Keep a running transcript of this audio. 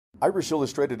Irish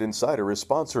Illustrated Insider is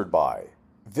sponsored by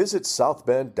Visit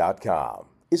Southbend.com.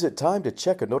 Is it time to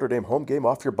check a Notre Dame home game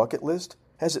off your bucket list?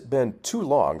 Has it been too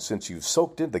long since you've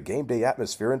soaked in the game day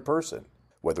atmosphere in person?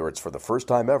 Whether it's for the first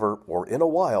time ever or in a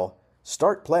while,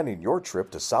 start planning your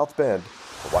trip to South Bend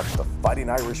to watch the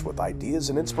Fighting Irish with ideas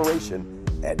and inspiration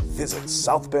at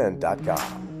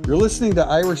visitsouthbend.com. You're listening to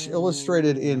Irish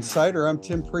Illustrated Insider. I'm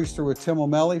Tim Priester with Tim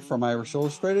O'Malley from Irish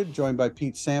Illustrated, joined by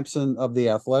Pete Sampson of The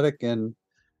Athletic. And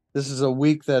this is a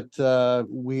week that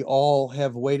we all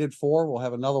have waited for. We'll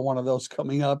have another one of those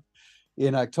coming up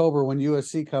in October when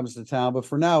USC comes to town. But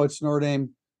for now, it's Notre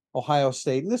Dame, Ohio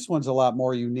State. And this one's a lot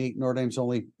more unique. Notre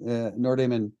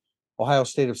Dame and Ohio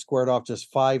State have squared off just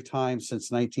 5 times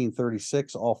since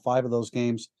 1936. All 5 of those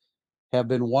games have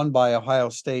been won by Ohio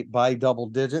State by double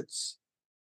digits.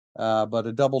 But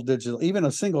even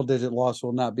a single digit loss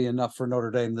will not be enough for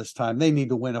Notre Dame this time. They need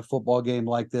to win a football game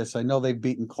like this. I know they've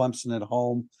beaten Clemson at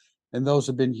home, and those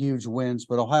have been huge wins,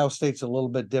 but Ohio State's a little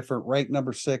bit different. Ranked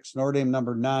number 6, Notre Dame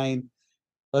number 9.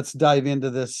 Let's dive into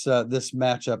this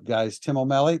matchup, guys. Tim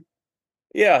O'Malley?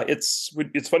 Yeah, it's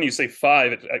funny you say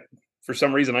 5. For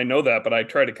some reason, I know that, but I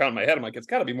try to count in my head. I'm like, it's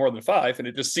got to be more than 5, and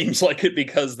it just seems like it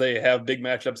because they have big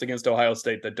matchups against Ohio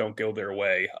State that don't go their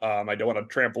way. I don't want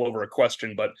to trample over a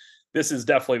question, but this is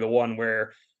definitely the one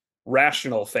where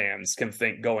rational fans can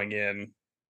think going in,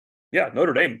 yeah,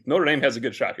 Notre Dame has a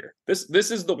good shot here.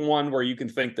 This is the one where you can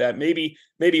think that maybe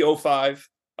 05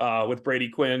 with Brady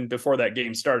Quinn before that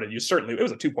game started. It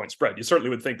was a 2-point spread. You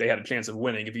certainly would think they had a chance of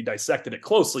winning. If you dissected it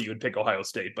closely, you would pick Ohio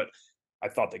State, but I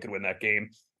thought they could win that game.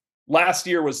 Last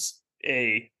year was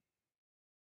a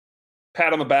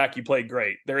pat on the back. You played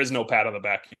great. There is no pat on the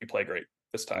back. You play great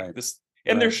this time. Right.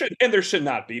 There should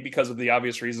not be because of the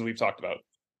obvious reasons we've talked about.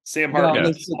 Sam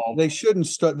Hartman. They shouldn't.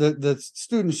 The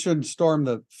students shouldn't storm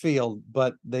the field,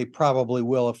 but they probably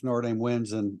will if Notre Dame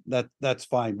wins, and that's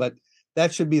fine. But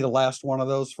that should be the last one of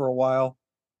those for a while.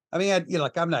 I mean,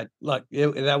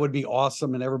 that would be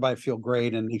awesome, and everybody feel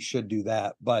great, and they should do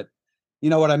that. But you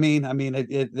know what I mean? I mean, I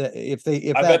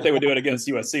bet they would do it against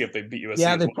USC if they beat USC.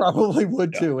 Yeah, they probably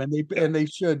would too, and they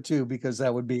should too, because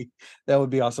that would be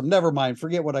awesome. Never mind,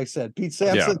 forget what I said. Pete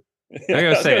Sampson. Yeah. I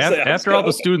gotta say, after all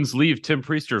the students leave Tim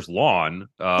Priester's lawn,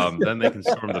 then they can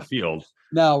storm the field.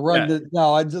 Now,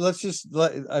 let's just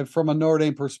from a Notre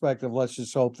Dame perspective, let's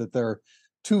just hope that there are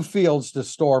 2 fields to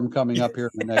storm coming up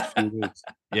here in the next few weeks.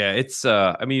 Yeah, it's.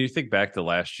 I mean, you think back to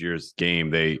last year's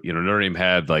game, Notre Dame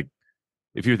had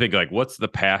if you think what's the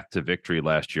path to victory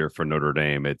last year for Notre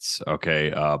Dame, it's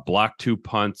okay. Block 2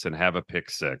 punts and have a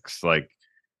pick 6.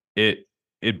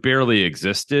 It barely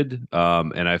existed,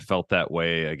 and I felt that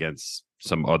way against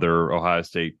some other Ohio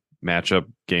State matchup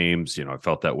games. I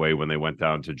felt that way when they went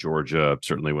down to Georgia.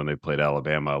 Certainly when they played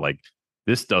Alabama.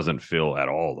 This doesn't feel at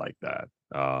all like that.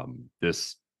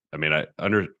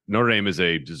 Notre Dame is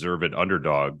a deserved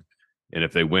underdog, and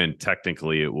if they win,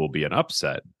 technically it will be an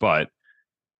upset. But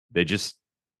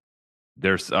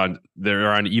they're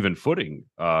on even footing,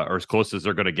 or as close as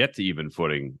they're going to get to even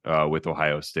footing with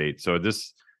Ohio State. So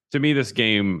to me, this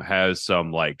game has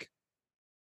some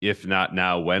if not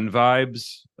now, when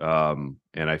vibes.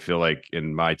 And I feel like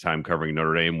in my time covering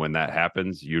Notre Dame, when that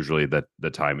happens, usually the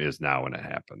time is now when it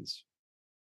happens.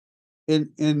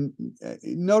 In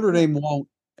Notre Dame won't.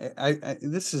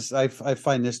 I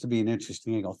find this to be an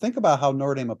interesting angle. Think about how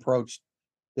Notre Dame approached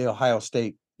the Ohio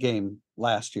State game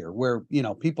last year, where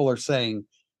people are saying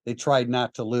they tried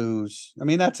not to lose. I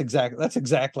mean, that's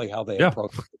exactly how they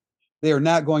approach it. They are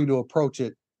not going to approach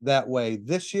it that way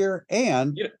this year.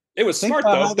 And it was smart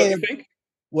though, don't you think?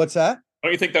 What's that?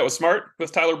 Don't you think that was smart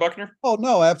with Tyler Buchner? Oh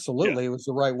no, absolutely. Yeah. It was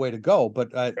the right way to go.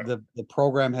 But the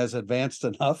program has advanced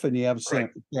enough, and you have Sam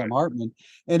Hartman.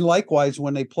 And likewise,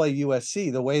 when they play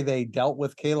USC, the way they dealt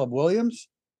with Caleb Williams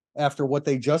after what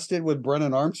they just did with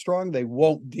Brennan Armstrong, they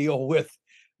won't deal with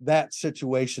that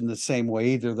situation the same way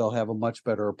either. They'll have a much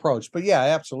better approach. But yeah,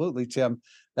 absolutely, Tim.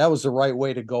 That was the right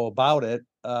way to go about it.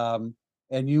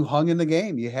 And you hung in the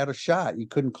game. You had a shot. You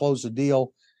couldn't close the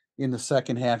deal in the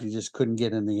second half. You just couldn't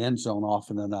get in the end zone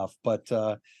often enough. But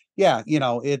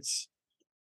it's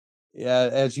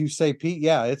as you say, Pete.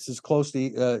 Yeah, it's as close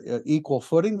to equal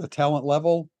footing. The talent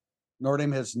level, Notre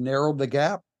Dame has narrowed the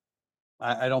gap.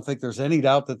 I don't think there's any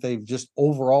doubt that they've just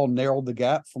overall narrowed the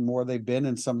gap from where they've been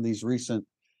in some of these recent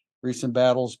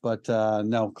battles. But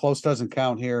no, close doesn't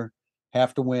count here.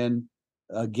 Have to win.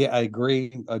 I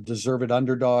agree. A deserved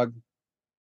underdog.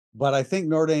 But I think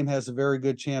Notre Dame has a very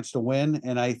good chance to win.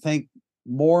 And I think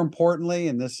more importantly,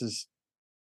 and this is,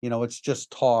 it's just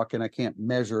talk and I can't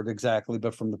measure it exactly,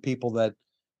 but from the people that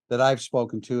I've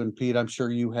spoken to, and Pete, I'm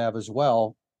sure you have as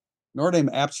well, Notre Dame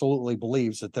absolutely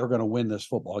believes that they're going to win this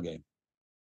football game.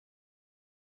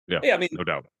 Yeah, I mean, no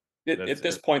doubt. At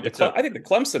this point, I think the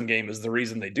Clemson game is the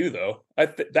reason they do, though.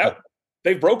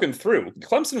 They've broken through.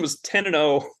 Clemson was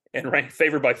 10-0 and ranked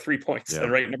favored by 3 points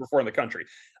and ranked number 4 in the country.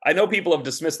 I know people have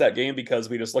dismissed that game because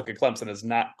we just look at Clemson as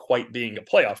not quite being a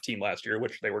playoff team last year,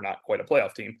 which they were not quite a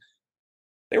playoff team.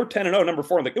 They were 10-0, number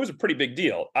 4. It was a pretty big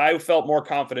deal. I felt more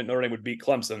confident Notre Dame would beat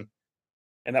Clemson,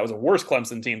 and that was a worse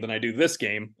Clemson team than I do this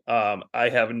game. I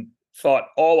haven't thought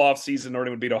all offseason Notre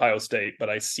Dame would beat Ohio State, but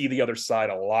I see the other side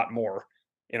a lot more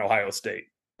in Ohio State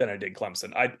than I did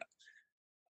Clemson.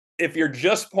 If you're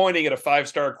just pointing at a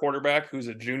 5-star quarterback who's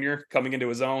a junior coming into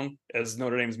his own as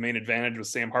Notre Dame's main advantage with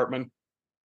Sam Hartman,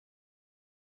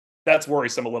 that's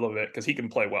worrisome a little bit because he can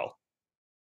play well.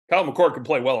 Kyle McCord can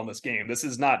play well in this game. This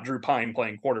is not Drew Pine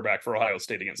playing quarterback for Ohio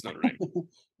State against Notre Dame.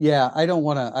 Yeah, I don't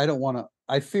want to.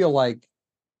 I feel like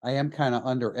I am kind of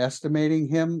underestimating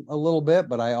him a little bit,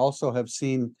 but I also have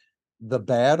seen the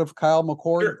bad of Kyle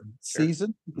McCord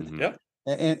season. Yeah.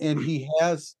 And he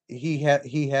has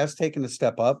taken a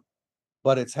step up,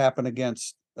 but it's happened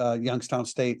against Youngstown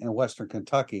State and Western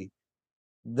Kentucky.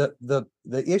 The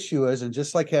issue is, and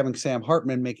just like having Sam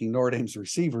Hartman making Notre Dame's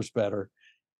receivers better,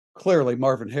 clearly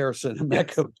Marvin Harrison and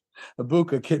Mecca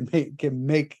Ibuka can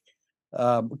make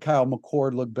Kyle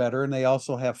McCord look better, and they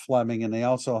also have Fleming, and they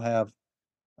also have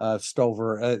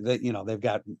Stover. They've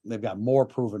got more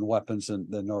proven weapons than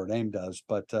Notre Dame does.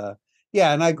 But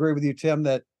yeah, and I agree with you, Tim,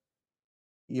 that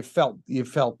you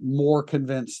felt more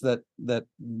convinced that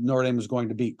Notre Dame was going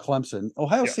to beat Clemson.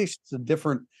 Ohio State's a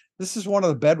different. This is one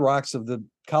of the bedrocks of the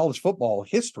college football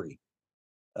history.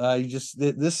 This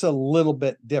is a little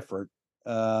bit different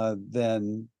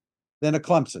than a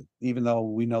Clemson, even though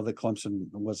we know that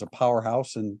Clemson was a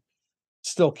powerhouse and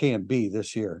still can be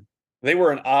this year. They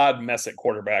were an odd mess at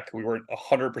quarterback. We weren't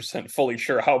 100% fully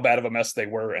sure how bad of a mess they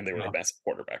were, and they were a mess at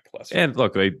quarterback last year. And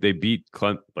look, they beat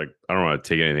Clemson. Like, I don't want to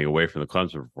take anything away from the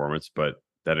Clemson performance, but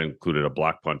that included a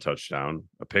block punt touchdown,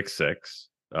 a pick six.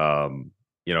 It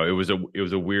was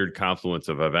a weird confluence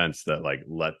of events that like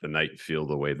let the night feel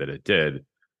the way that it did.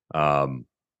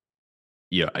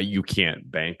 You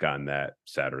can't bank on that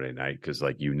Saturday night because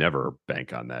like you never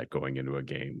bank on that going into a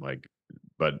game. Like,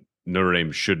 but Notre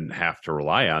Dame shouldn't have to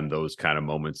rely on those kind of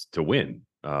moments to win.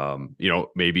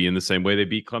 Maybe in the same way they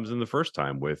beat Clemson the first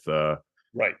time with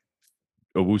right.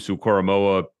 Owusu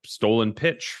Koromoa stolen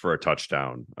pitch for a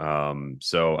touchdown.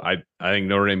 So I think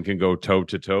Notre Dame can go toe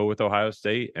to toe with Ohio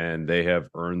State, and they have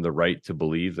earned the right to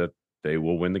believe that they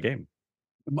will win the game.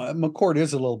 McCord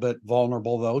is a little bit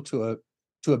vulnerable though to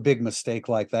a big mistake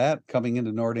like that coming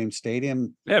into Notre Dame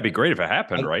Stadium. Yeah, it'd be great if it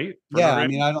happened, right? I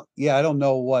mean, I don't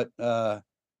know what I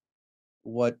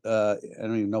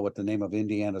don't even know what the name of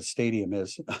Indiana Stadium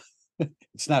is.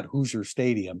 It's not Hoosier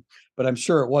Stadium, but I'm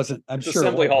sure it wasn't. It's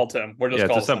Assembly Hall, Tim. We're just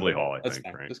it's Assembly Hall. I think.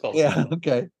 Right? Just call it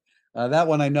okay. That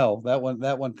one I know. That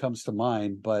one comes to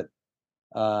mind. But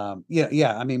I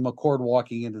mean, McCord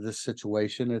walking into this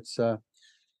situation, it's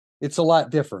a lot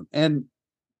different. And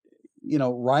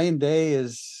Ryan Day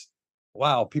is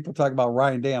people talk about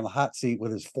Ryan Day on the hot seat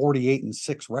with his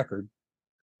 48-6 record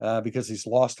because he's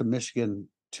lost to Michigan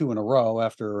 2 in a row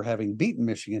after having beaten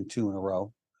Michigan 2 in a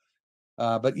row.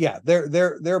 But yeah,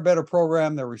 they're a better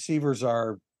program. Their receivers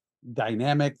are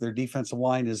dynamic. Their defensive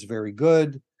line is very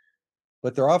good,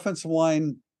 but their offensive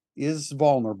line is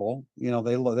vulnerable.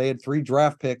 They had 3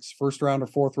 draft picks, first rounder,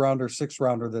 fourth rounder, sixth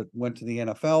rounder that went to the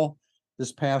NFL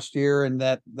this past year, and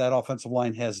that offensive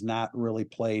line has not really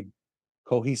played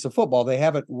cohesive football. They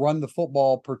haven't run the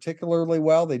football particularly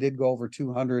well. They did go over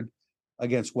 200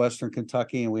 against Western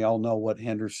Kentucky, and we all know what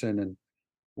Henderson and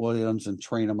Williams and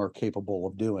Trainum are capable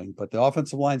of doing, but the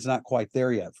offensive line's not quite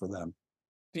there yet for them.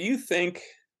 Do you think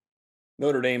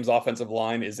Notre Dame's offensive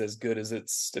line is as good as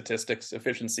its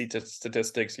efficiency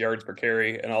statistics, yards per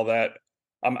carry, and all that?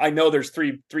 I know there's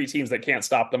three teams that can't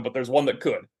stop them, but there's one that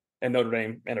could, and Notre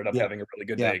Dame ended up having a really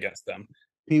good day against them.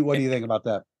 Pete, what do you think about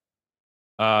that?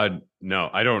 No,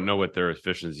 I don't know what their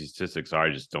efficiency statistics are.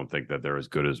 I just don't think that they're as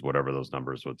good as whatever those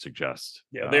numbers would suggest.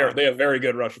 Yeah, they have very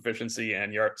good rush efficiency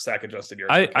and sack adjusted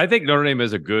yards. I think Notre Dame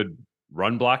has a good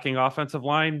run blocking offensive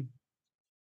line.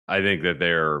 I think that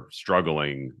they're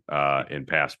struggling in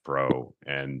pass pro,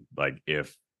 and like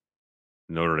if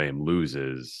Notre Dame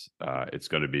loses, it's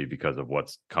going to be because of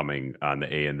what's coming on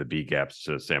the A and the B gaps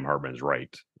to Sam Hartman's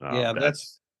right.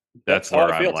 That's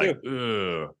where I'm like,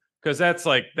 ugh. Because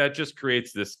that just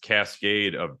creates this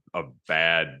cascade of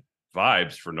bad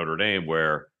vibes for Notre Dame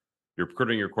where you're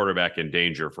putting your quarterback in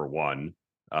danger for one.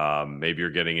 Maybe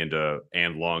you're getting into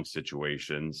and long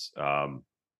situations.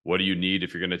 what do you need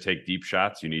if you're going to take deep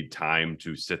shots? You need time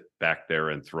to sit back there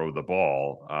and throw the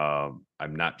ball.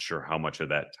 I'm not sure how much of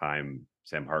that time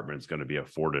Sam Hartman is going to be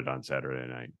afforded on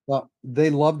Saturday night. Well,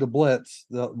 they love to blitz.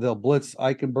 They'll blitz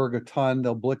Eichenberg a ton.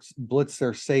 They'll blitz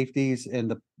their safeties,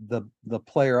 and the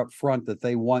player up front that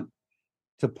they want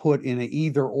to put in an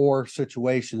either or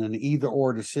situation, an either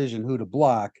or decision who to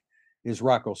block is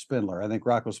Rocco Spindler. I think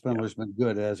Rocco Spindler's been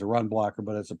good as a run blocker,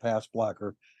 but as a pass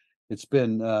blocker, it's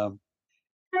been a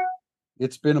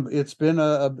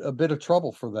bit of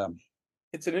trouble for them.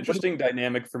 It's an interesting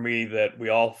dynamic for me that we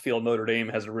all feel Notre Dame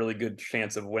has a really good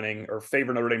chance of winning or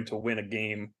favor Notre Dame to win a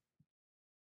game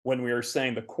when we are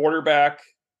saying the quarterback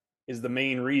is the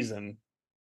main reason,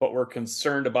 but we're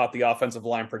concerned about the offensive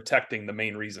line protecting the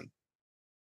main reason.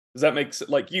 Does that make sense?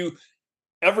 Like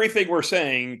everything we're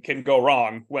saying can go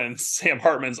wrong when Sam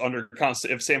Hartman's under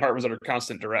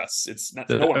constant duress. It's not,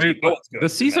 no one's good. The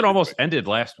season almost ended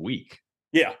last week.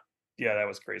 Yeah, that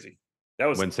was crazy. That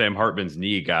was when Sam Hartman's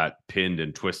knee got pinned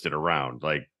and twisted around.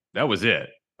 Like that was it.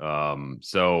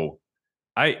 So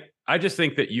I just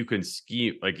think that you can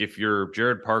scheme. Like if you're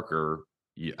Jared Parker,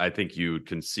 I think you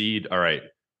concede. All right,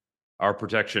 our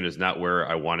protection is not where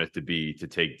I want it to be to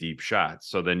take deep shots.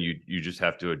 So then you just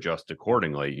have to adjust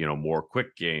accordingly. More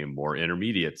quick game, more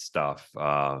intermediate stuff,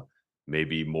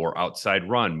 maybe more outside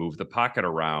run, move the pocket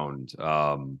around.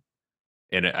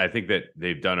 And I think that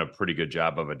they've done a pretty good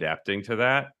job of adapting to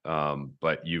that.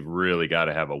 But you've really got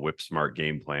to have a whip smart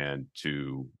game plan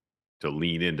to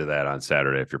lean into that on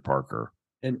Saturday if you're Parker.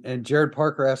 And Jared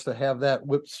Parker has to have that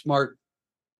whip smart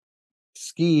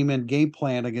scheme and game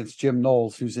plan against Jim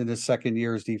Knowles, who's in his second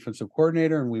year as defensive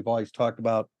coordinator. And we've always talked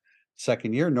about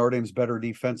second year. Notre Dame's better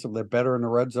defensive. They're better in the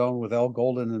red zone with Al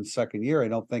Golden in the second year. I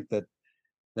don't think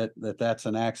that's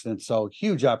an accident. So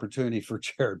huge opportunity for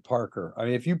Jared Parker. I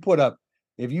mean, if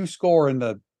you score in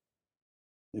the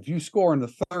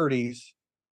 30s,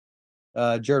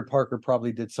 Jared Parker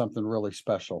probably did something really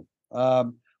special.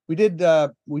 We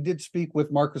did speak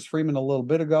with Marcus Freeman a little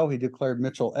bit ago. He declared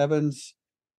Mitchell Evans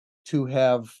to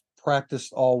have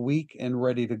practiced all week and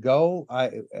ready to go.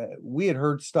 We had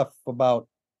heard stuff about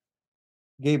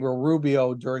Gabriel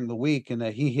Rubio during the week and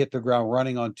that he hit the ground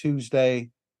running on Tuesday,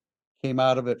 came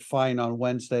out of it fine on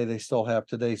Wednesday. They still have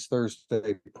today's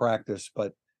Thursday practice,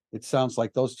 but it sounds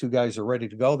like those two guys are ready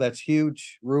to go. That's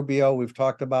huge. Rubio, we've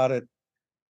talked about it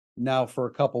now for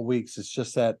a couple weeks. It's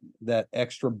just that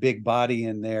extra big body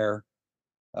in there,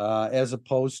 as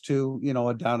opposed to,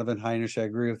 a Donovan Heinisch. I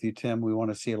agree with you, Tim. We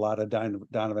want to see a lot of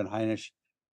Donovan Heinisch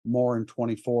more in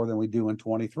 24 than we do in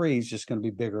 23. He's just going to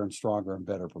be bigger and stronger and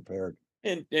better prepared.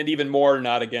 And even more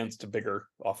not against a bigger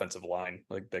offensive line.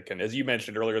 Like they can, as you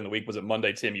mentioned earlier in the week, was it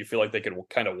Monday, Tim? You feel like they could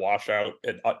kind of wash out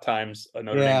at times a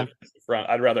Notre Dame defensive front.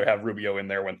 I'd rather have Rubio in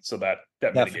there so that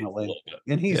definitely.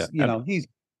 And he's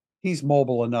he's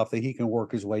mobile enough that he can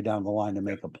work his way down the line to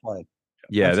make a play.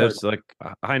 Yeah, there's like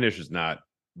Heinisch is not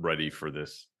ready for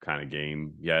this kind of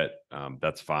game yet.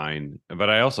 That's fine. But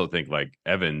I also think like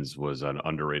Evans was an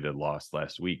underrated loss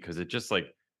last week because it just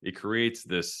it creates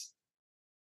this.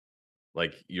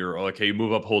 Like you're okay, you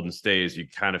move up Holden Stays, you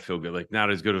kind of feel good, like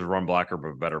not as good as a run blocker, but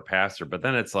a better passer. But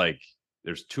then it's like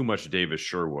there's too much Davis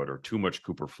Sherwood or too much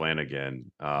Cooper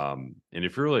Flanagan. And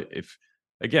if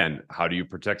again, how do you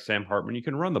protect Sam Hartman? You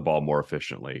can run the ball more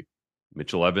efficiently.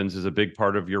 Mitchell Evans is a big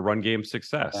part of your run game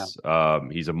success. Yeah.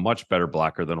 He's a much better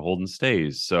blocker than Holden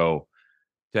Stays. So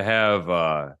to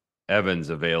have Evans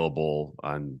available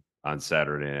on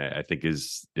Saturday, I think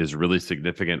is really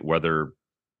significant, whether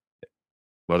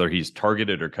he's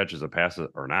targeted or catches a pass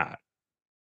or not.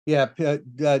 Yeah,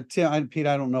 Tim, Pete,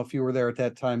 I don't know if you were there at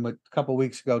that time, but a couple of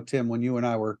weeks ago, Tim, when you and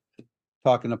I were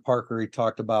talking to Parker, he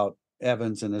talked about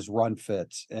Evans and his run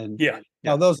fits. And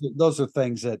now those are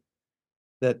things that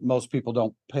most people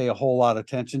don't pay a whole lot of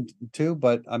attention to.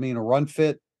 But I mean, a run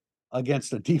fit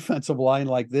against a defensive line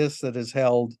like this that has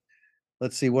held,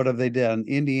 let's see, what have they done?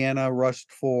 Indiana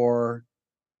rushed for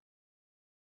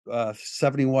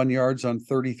 71 yards on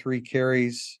 33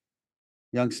 carries.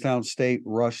 Youngstown State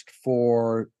rushed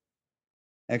for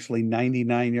actually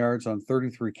 99 yards on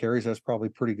 33 carries. That's probably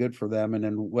pretty good for them. And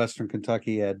then Western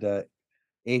Kentucky had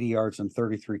 80 yards and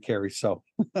 33 carries. So,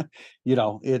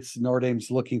 it's Notre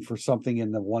Dame's looking for something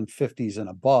in the 150s and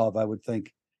above, I would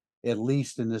think, at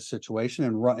least in this situation.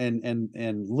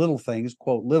 And little things,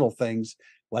 quote, little things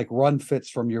like run fits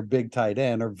from your big tight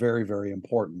end are very, very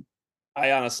important.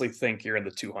 I honestly think you're in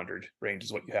the 200 range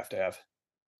is what you have to have.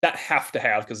 Not have to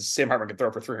have, because Sam Hartman can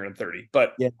throw for 330,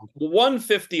 but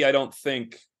 150, I don't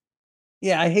think.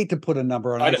 Yeah, I hate to put a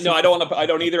number on it. I don't want to. I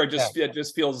don't either. It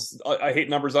just feels. I hate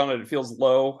numbers on it. It feels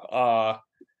low.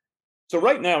 So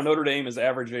right now, Notre Dame is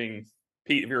averaging,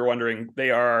 Pete, if you're wondering,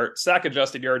 they are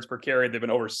sack-adjusted yards per carry. They've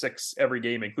been over 6 every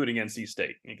game, including NC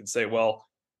State. And you can say, well,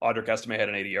 Audric Estime had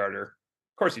an 80-yarder.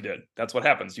 Of course he did. That's what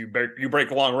happens. You break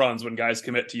long runs when guys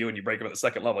commit to you and you break them at the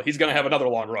second level. He's going to have another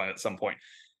long run at some point.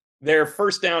 Their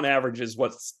first down average is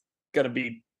what's going to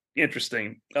be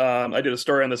interesting. I did a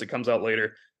story on this. It comes out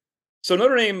later. So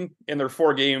Notre Dame in their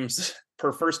 4 games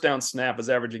per first down snap is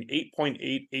averaging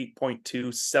 8.8, 8.2,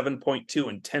 7.2,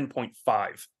 and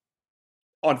 10.5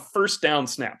 on first down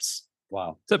snaps.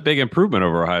 Wow. It's a big improvement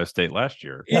over Ohio State last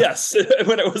year. Yes,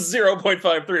 when it was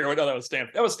 0.53. Or no, that was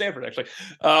Stanford. That was Stanford, actually.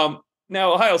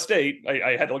 Now, Ohio State,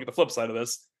 I had to look at the flip side of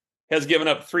this, has given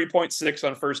up 3.6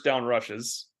 on first down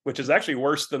rushes, which is actually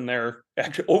worse than their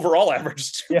actual overall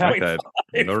average. 2.5.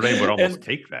 Notre Dame would almost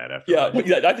take that. After yeah,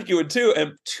 I think you would too.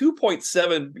 And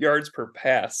 2.7 yards per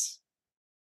pass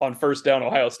on first down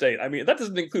Ohio State. I mean, that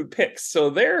doesn't include picks.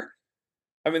 So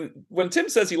when Tim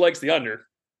says he likes the under,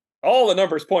 all the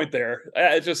numbers point there.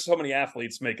 It's just so many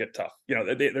athletes make it tough.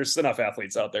 There's enough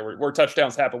athletes out there where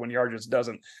touchdowns happen when yardage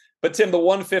doesn't. But Tim, the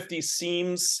 150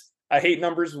 seems. I hate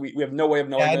numbers. We have no way of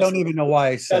knowing. I don't even know why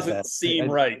I said that. Doesn't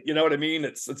seem right. You know what I mean?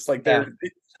 It's like they're.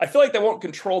 I feel like they won't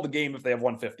control the game if they have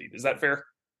 150. Is that fair?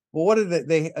 Well, what did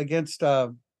they against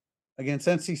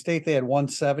NC State? They had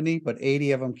 170, but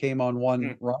 80 of them came on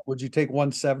one run. Would you take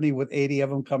 170 with 80 of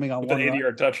them coming on with one? An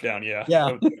 80-yard touchdown, yeah.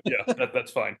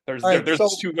 That's fine. There's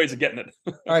 2 ways of getting it.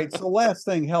 All right. So last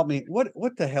thing, help me.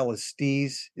 What the hell is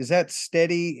Steez? Is that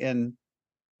steady and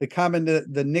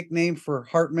the nickname for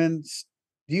Hartman?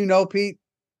 Do you know, Pete?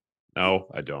 No,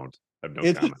 I don't. I have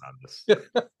no comment on this.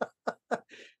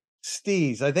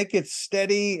 Steez. I think it's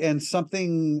steady and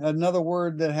another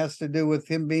word that has to do with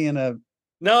him being a.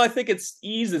 No, I think it's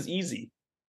ease is easy.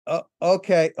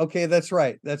 Okay. That's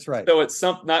right. So it's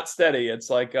not steady. It's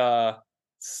like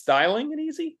styling and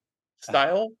easy.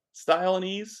 Style and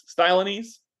ease.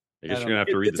 I guess you're gonna have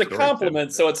to read. It's a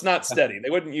compliment, so it's not steady. They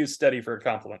wouldn't use steady for a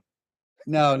compliment.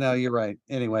 No, you're right.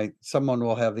 Anyway, someone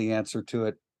will have the answer to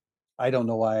it. I don't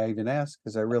know why I even asked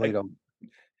because I really don't.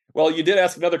 Well, you did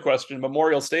ask another question.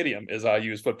 Memorial Stadium is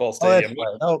IU's football stadium.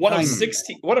 Right. One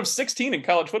of 16 in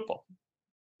college football.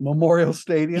 Memorial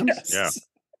Stadium? Yes. Yeah.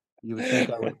 You would think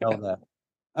I would know that.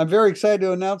 I'm very excited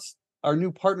to announce our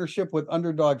new partnership with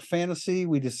Underdog Fantasy.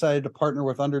 We decided to partner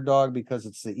with Underdog because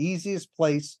it's the easiest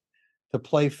place to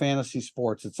play fantasy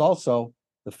sports. It's also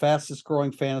the fastest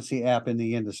growing fantasy app in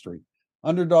the industry.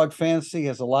 Underdog Fantasy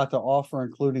has a lot to offer,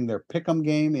 including their Pick'em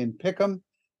game. In Pick'em,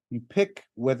 you pick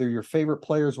whether your favorite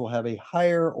players will have a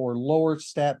higher or lower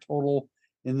stat total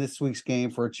in this week's game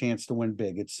for a chance to win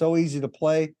big. It's so easy to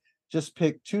play. Just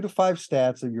pick 2 to 5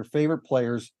 stats of your favorite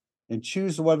players and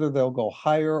choose whether they'll go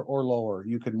higher or lower.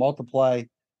 You can multiply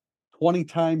 20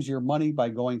 times your money by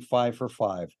going 5 for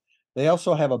 5. They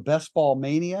also have a Best Ball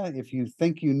Mania. If you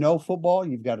think you know football,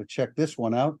 you've got to check this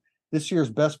one out. This year's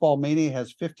Best Ball Mania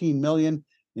has $15 million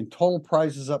in total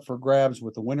prizes up for grabs,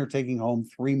 with the winner taking home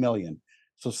 $3 million.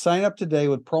 So sign up today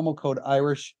with promo code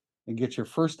IRISH and get your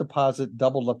first deposit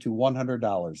doubled up to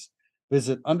 $100.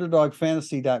 Visit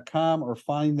UnderdogFantasy.com or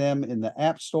find them in the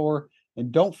App Store.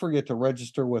 And don't forget to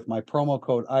register with my promo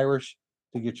code IRISH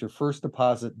to get your first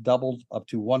deposit doubled up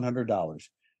to $100.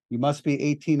 You must be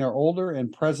 18 or older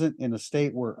and present in a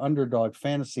state where Underdog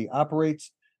Fantasy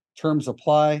operates. Terms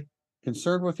apply.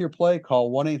 Concerned with your play?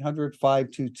 Call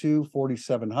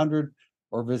 1-800-522-4700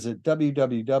 or visit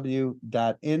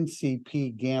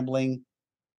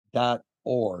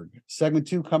www.ncpgambling.org. Segment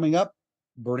 2 coming up,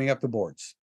 burning up the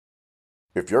boards.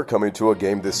 If you're coming to a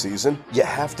game this season, you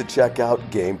have to check out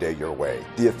Game Day Your Way,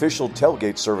 the official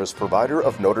tailgate service provider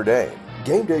of Notre Dame.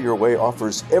 Game Day Your Way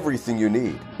offers everything you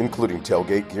need, including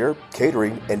tailgate gear,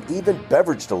 catering, and even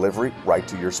beverage delivery right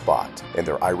to your spot. And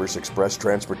their Irish Express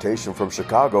transportation from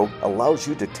Chicago allows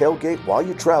you to tailgate while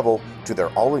you travel to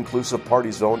their all-inclusive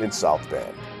party zone in South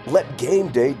Bend. Let Game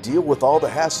Day deal with all the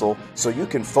hassle so you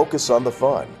can focus on the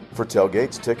fun. For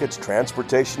tailgates, tickets,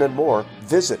 transportation, and more,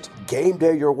 visit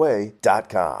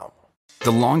GameDayYourWay.com.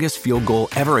 The longest field goal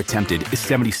ever attempted is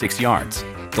 76 yards.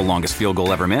 The longest field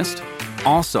goal ever missed?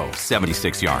 Also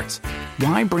 76 yards.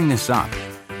 Why bring this up?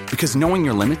 Because knowing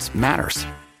your limits matters,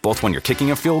 both when you're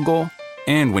kicking a field goal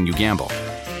and when you gamble.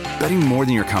 Betting more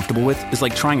than you're comfortable with is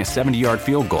like trying a 70-yard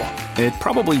field goal. It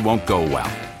probably won't go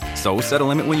well. So set a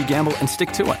limit when you gamble and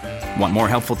stick to it. Want more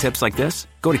helpful tips like this?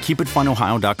 Go to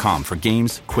keepitfunohio.com for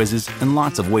games, quizzes, and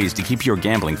lots of ways to keep your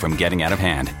gambling from getting out of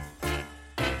hand.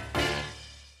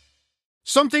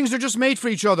 Some things are just made for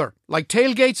each other, like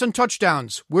tailgates and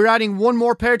touchdowns. We're adding one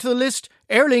more pair to the list,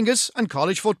 Aer Lingus and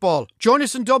college football. Join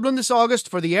us in Dublin this August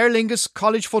for the Aer Lingus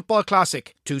College Football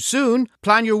Classic. Too soon?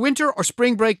 Plan your winter or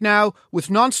spring break now with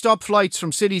non-stop flights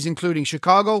from cities including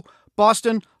Chicago,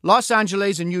 Boston, Los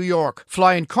Angeles and New York.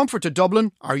 Fly in comfort to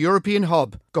Dublin, our European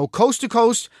hub. Go coast to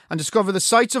coast and discover the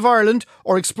sights of Ireland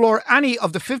or explore any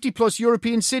of the 50 plus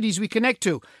European cities we connect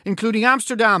to, including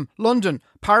Amsterdam, London,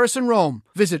 Paris and Rome.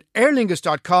 Visit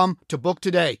airlingus.com to book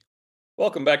today.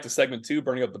 Welcome back to segment 2,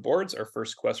 Burning Up the Boards. Our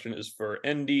first question is for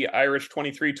ND Irish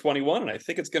 2321, and I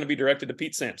think it's going to be directed to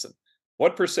Pete Sampson.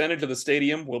 What percentage of the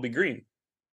stadium will be green?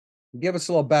 Give us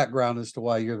a little background as to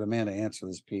why you're the man to answer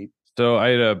this, Pete. So I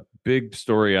had a big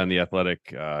story on The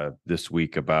Athletic this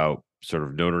week about sort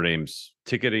of Notre Dame's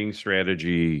ticketing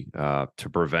strategy to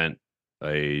prevent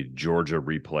a Georgia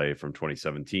replay from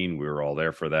 2017. We were all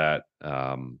there for that.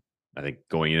 I think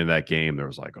going into that game, there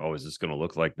was like, oh, is this going to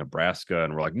look like Nebraska?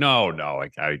 And we're like, no,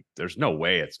 there's no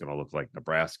way it's going to look like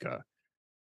Nebraska.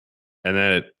 And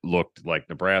then it looked like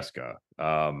Nebraska.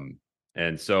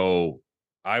 And so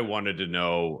I wanted to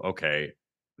know, okay,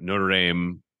 Notre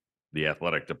Dame, the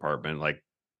athletic department, like,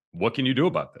 what can you do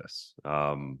about this?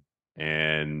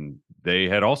 And they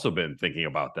had also been thinking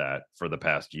about that for the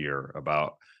past year,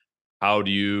 about how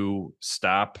do you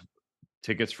stop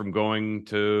tickets from going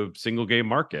to single game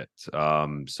market,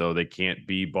 so they can't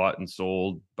be bought and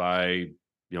sold by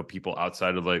people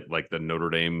outside of like the Notre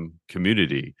Dame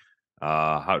community.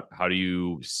 How do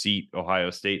you seat Ohio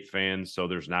State fans so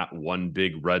there's not one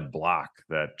big red block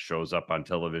that shows up on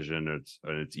television?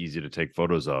 It's easy to take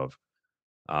photos of.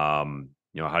 How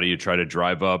do you try to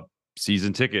drive up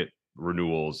season ticket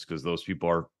renewals, because those people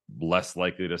are less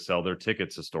likely to sell their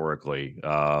tickets historically.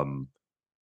 And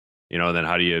then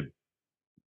how do you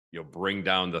bring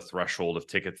down the threshold of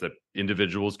tickets that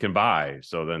individuals can buy,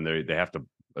 so then they have to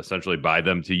essentially buy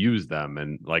them to use them.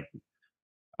 And like,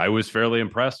 I was fairly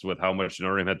impressed with how much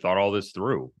Notre Dame had thought all this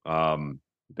through.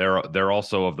 They're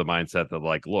also of the mindset that,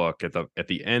 like, look, at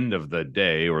the end of the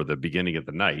day or the beginning of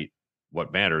the night,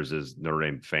 what matters is Notre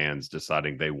Dame fans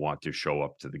deciding they want to show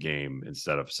up to the game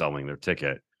instead of selling their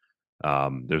ticket.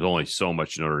 There's only so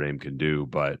much Notre Dame can do,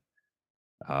 but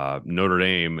Notre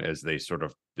Dame, as they sort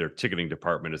of, their ticketing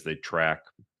department, as they track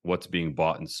what's being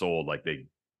bought and sold, like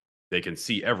they can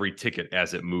see every ticket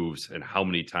as it moves and how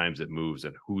many times it moves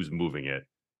and who's moving it.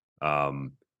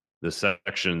 The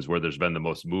sections where there's been the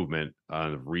most movement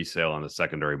on resale on the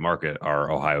secondary market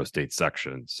are Ohio State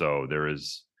sections. So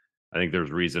I think there's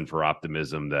reason for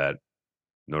optimism that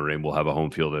Notre Dame will have a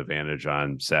home field advantage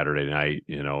on Saturday night,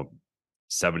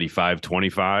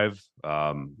 75-25.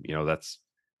 That's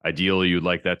ideally, you'd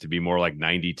like that to be more like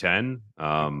 90-10.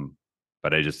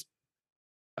 But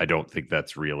I don't think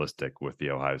that's realistic with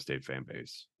the Ohio State fan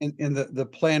base. And the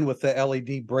plan with the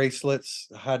LED bracelets,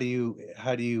 how do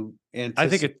you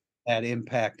anticipate that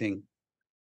impacting?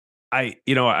 I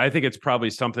think it's probably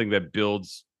something that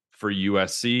builds for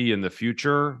USC in the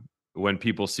future when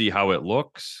people see how it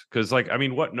looks. Because,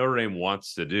 what Notre Dame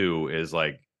wants to do is,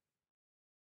 like,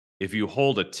 if you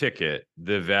hold a ticket,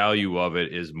 the value of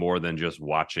it is more than just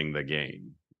watching the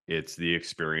game. It's the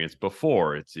experience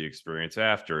before, it's the experience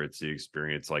after, it's the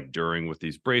experience like during with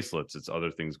these bracelets, it's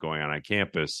other things going on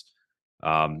campus.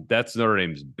 That's Notre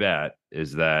Dame's bet,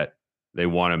 is that they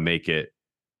want to make it,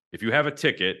 if you have a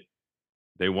ticket,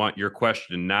 they want your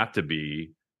question not to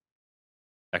be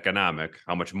economic,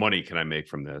 how much money can I make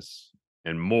from this,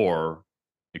 and more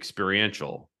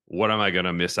experiential, what am I going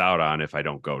to miss out on if I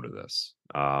don't go to this?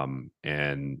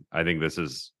 And I think this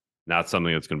is not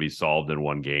something that's going to be solved in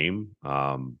one game,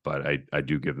 but I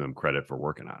do give them credit for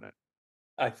working on it.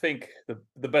 I think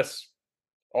the best,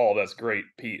 that's great,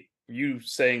 Pete. You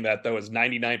saying that, though, is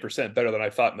 99% better than I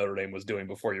thought Notre Dame was doing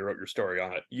before you wrote your story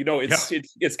on it.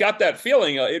 It's got that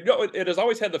feeling. It has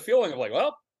always had the feeling of, like,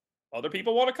 well, other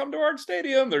people want to come to our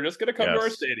stadium, they're just going to come to our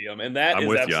stadium, and I'm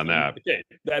with you on that.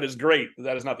 That is great.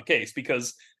 That is not the case,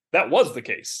 because that was the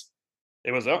case.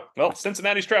 It was,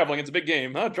 Cincinnati's traveling. It's a big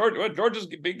game. Georgia's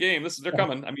a big game. They're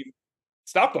coming. I mean,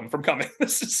 stop them from coming.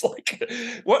 This is like,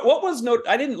 what was Notre?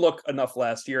 I didn't look enough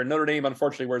last year. Notre Dame,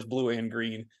 unfortunately, wears blue and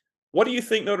green. What do you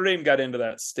think Notre Dame got into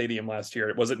that stadium last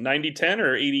year? Was it 90-10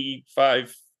 or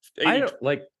 85?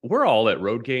 We're all at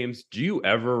road games. Do you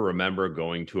ever remember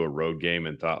going to a road game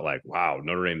and thought, like, wow,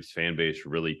 Notre Dame's fan base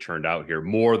really turned out here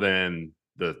more than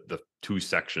the two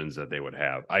sections that they would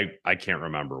have? I can't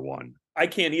remember one. I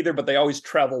can't either, but they always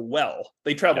travel well.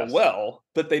 They travel well,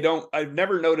 but they don't. I've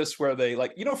never noticed where they,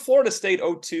 like, Florida State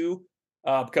 02,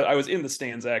 because I was in the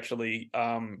stands actually.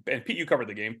 And Pete, you covered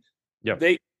the game. Yeah.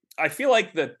 I feel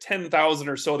like the 10,000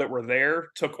 or so that were there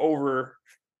took over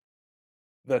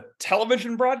the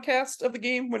television broadcast of the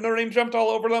game when Notre Dame jumped all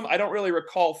over them. I don't really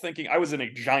recall thinking. I was in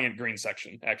a giant green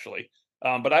section, actually.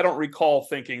 But I don't recall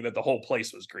thinking that the whole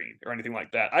place was green or anything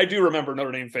like that. I do remember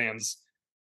Notre Dame fans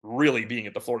really being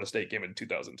at the Florida State game in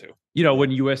 2002. When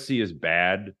USC is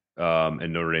bad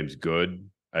and Notre Dame's good,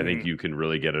 I think you can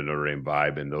really get a Notre Dame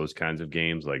vibe in those kinds of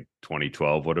games. Like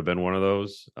 2012 would have been one of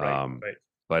those. Right.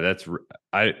 But that's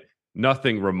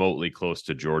nothing remotely close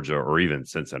to Georgia or even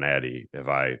Cincinnati if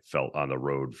I felt on the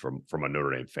road from a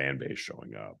Notre Dame fan base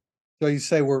showing up. So you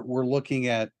say we're looking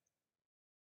at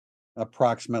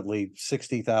approximately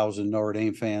 60,000 Notre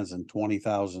Dame fans and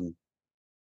 20,000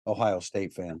 Ohio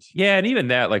State fans. Yeah, and even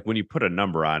that, like when you put a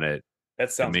number on it,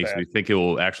 that sounds it makes bad. me think it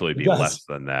will actually be less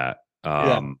than that.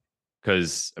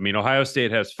 Because Ohio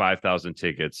State has 5,000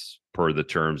 tickets per the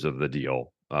terms of the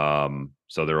deal.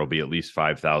 So there will be at least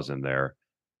 5,000 there.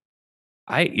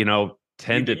 10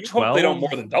 to 12. Hope they don't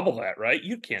more than double that, right?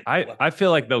 You can't. I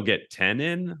feel like they'll get 10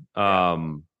 in. But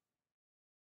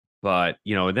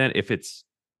and then if it's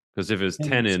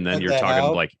 10 in, then you're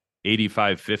talking like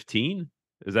 85-15.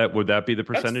 Would that be the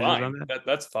percentages on that?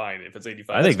 That's fine if it's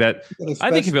 85. I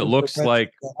think if it looks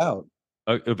like a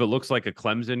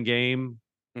Clemson game,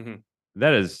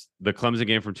 that is the Clemson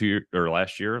game from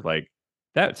last year. Like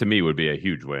that to me would be a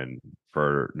huge win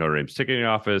for Notre Dame's ticketing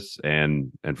office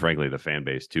and frankly the fan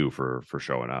base too for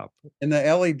showing up. And the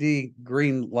LED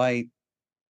green light.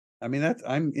 I mean,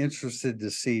 I'm interested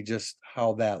to see just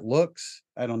how that looks.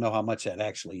 I don't know how much that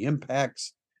actually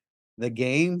impacts the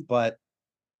game, but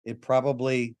it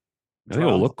probably I think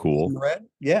it'll look cool. Red.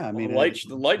 Yeah, I mean,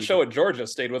 the light show at Georgia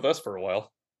stayed with us for a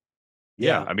while.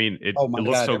 Yeah, I mean, it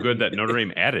looks so good that Notre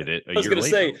Dame added it a year later. I was going to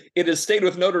say, it has stayed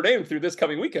with Notre Dame through this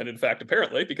coming weekend, in fact,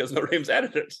 apparently, because Notre Dame's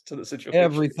added it to the situation.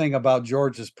 Everything about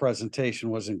Georgia's presentation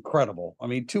was incredible. I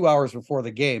mean, 2 hours before the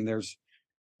game, there's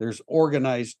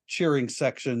organized cheering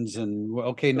sections and,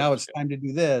 okay, now it's time to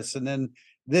do this, and then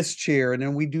this cheer, and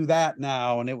then we do that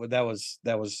now, and that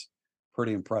was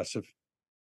pretty impressive.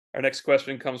 Our next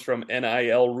question comes from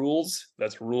NIL Rules.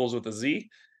 That's rules with a Z.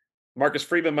 Marcus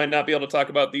Freeman might not be able to talk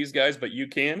about these guys, but you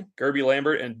can. Gerby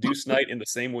Lambert and Deuce Knight in the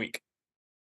same week.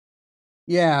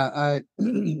 Yeah, I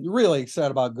really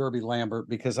excited about Gerby Lambert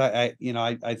because I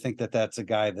think that's a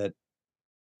guy that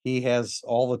he has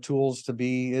all the tools to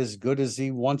be as good as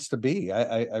he wants to be.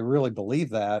 I really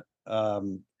believe that. I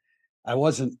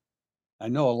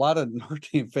know a lot of Notre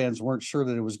Dame fans weren't sure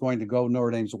that it was going to go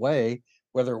Notre Dame's way,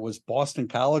 whether it was Boston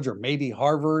College or maybe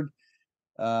Harvard.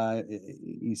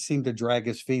 He seemed to drag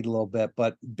his feet a little bit,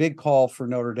 but big call for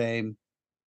Notre Dame.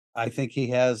 I think he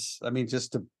has,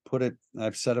 just to put it,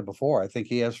 I've said it before, I think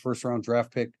he has first round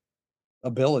draft pick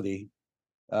ability.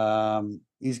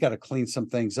 He's got to clean some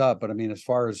things up, but as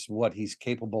far as what he's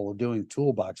capable of doing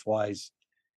toolbox wise,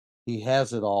 he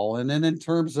has it all. And then in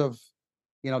terms of,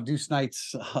 Deuce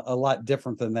Knight's a lot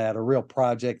different than that, a real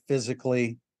project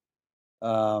physically,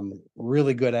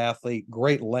 really good athlete,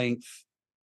 great length,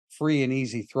 free and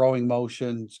easy throwing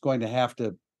motion. It's going to have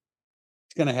to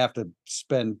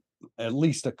spend at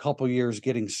least a couple years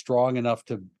getting strong enough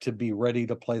to be ready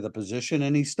to play the position.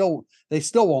 And they still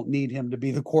won't need him to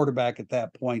be the quarterback at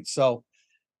that point. So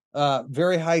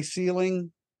very high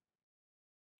ceiling,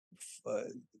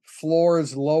 floor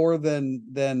is lower than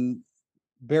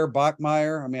Bear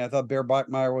Bachmeier. I thought Bear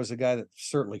Bachmeier was a guy that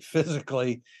certainly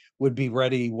physically would be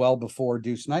ready well before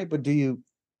Deuce Knight, but do you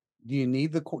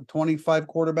need the 25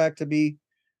 quarterback to be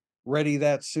ready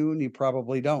that soon? You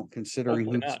probably don't, considering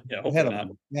who's ahead of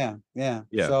him. Yeah.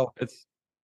 So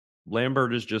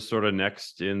Lambert is just sort of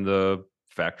next in the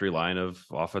factory line of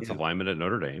offensive linemen at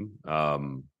Notre Dame.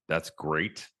 That's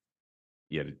great.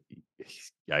 Yeah,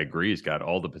 I agree. He's got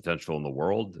all the potential in the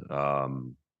world.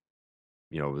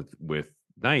 With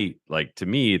Knight, like to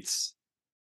me, it's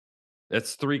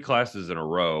 3 classes in a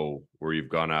row where you've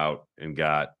gone out and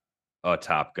got a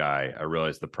top guy. I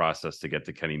realized the process to get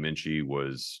to Kenny Minchie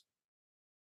was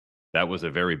a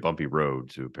very bumpy road,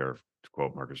 to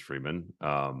quote Marcus Freeman.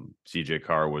 CJ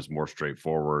Carr was more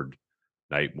straightforward,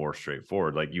 Knight more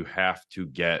straightforward. Like you have to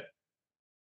get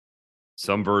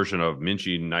some version of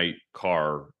Minchie, Knight,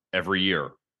 Carr every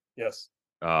year. Yes.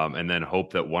 And then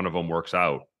hope that one of them works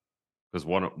out, because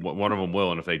one of them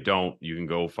will. And if they don't, you can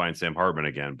go find Sam Hartman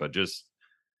again. But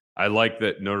I like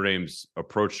that Notre Dame's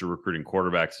approach to recruiting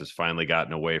quarterbacks has finally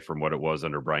gotten away from what it was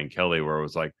under Brian Kelly, where it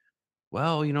was like,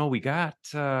 well, we got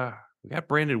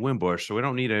Brandon Wimbush, so we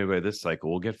don't need anybody this cycle.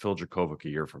 We'll get Phil Jakovic a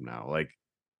year from now. Like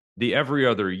the every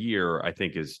other year, I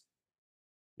think it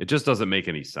just doesn't make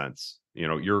any sense.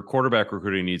 Your quarterback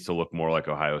recruiting needs to look more like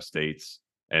Ohio State's.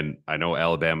 And I know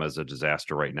Alabama is a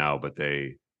disaster right now, but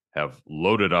they have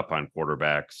loaded up on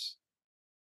quarterbacks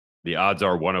the odds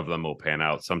are one of them will pan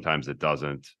out. Sometimes it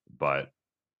doesn't, but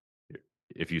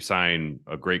if you sign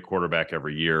a great quarterback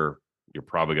every year, you're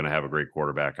probably going to have a great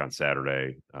quarterback on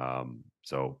Saturday.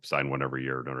 So sign one every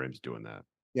year. Notre Dame's doing that.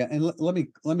 Yeah, and let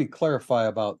me clarify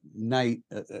about Knight.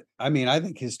 I mean, I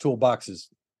think his toolbox is.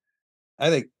 I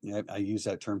think I use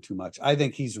that term too much. I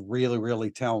think he's really,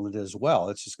 really talented as well.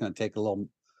 It's just going to take a little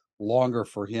longer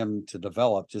for him to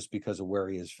develop, just because of where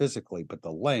he is physically. But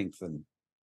the length and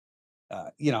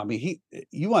I mean,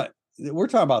 we're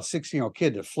talking about a 16-year-old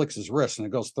kid that flicks his wrist and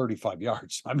it goes 35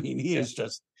 yards. I mean,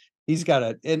 he's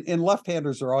got and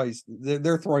left-handers are always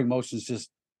their throwing motions,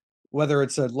 just whether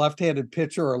it's a left-handed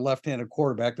pitcher or a left-handed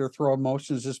quarterback, their throwing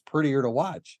motions just prettier to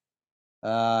watch.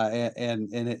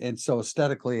 And so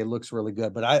aesthetically it looks really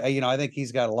good. But I think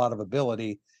he's got a lot of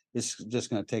ability. It's just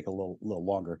going to take a little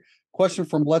longer. Question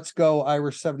from Let's Go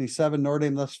Irish 77. Notre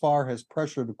Dame thus far has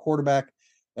pressured the quarterback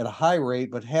at a high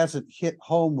rate, but hasn't hit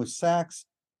home with sacks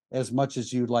as much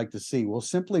as you'd like to see. Will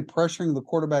simply pressuring the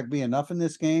quarterback be enough in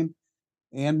this game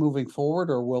and moving forward,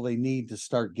 or will they need to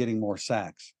start getting more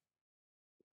sacks?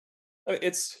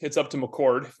 It's up to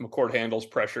McCord. If McCord handles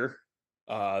pressure,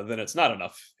 then it's not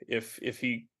enough. If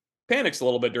he panics a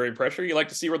little bit during pressure, you like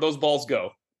to see where those balls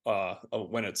go.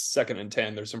 When it's 2nd and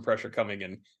 10, there's some pressure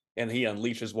coming and he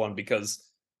unleashes one, because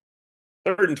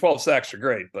 3rd and 12 sacks are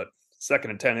great, but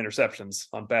 2nd and 10 interceptions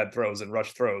on bad throws and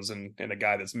rush throws and a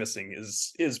guy that's missing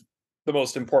is the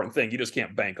most important thing. You just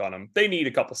can't bank on them. They need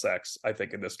a couple sacks, I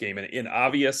think, in this game. And in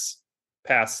obvious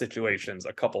pass situations,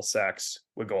 a couple sacks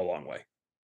would go a long way.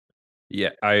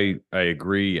 Yeah, I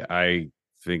agree. I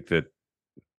think that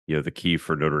the key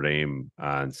for Notre Dame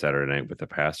on Saturday night with the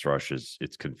pass rush is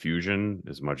it's confusion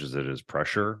as much as it is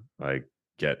pressure. I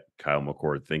get Kyle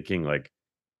McCord thinking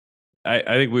I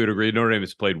think we would agree Notre Dame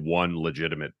has played one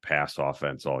legitimate pass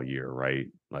offense all year, right?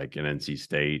 Like in NC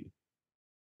State,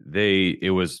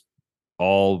 it was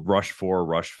all rush 4,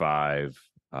 rush 5.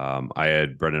 I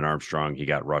had Brendan Armstrong. He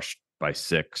got rushed by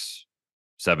 6,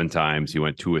 7 times. He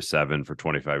went 2 of 7 for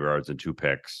 25 yards and 2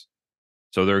 picks.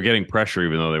 So they were getting pressure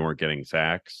even though they weren't getting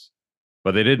sacks,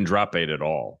 but they didn't drop 8 at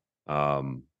all.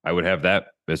 I would have that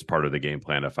as part of the game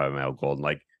plan if I'm Al Golden.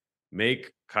 Like,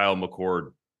 make Kyle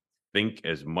McCord think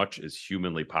as much as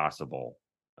humanly possible,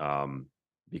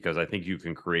 because I think you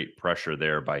can create pressure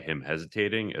there by him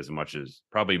hesitating as much as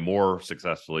probably more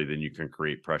successfully than you can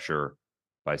create pressure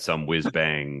by some whiz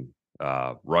bang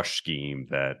rush scheme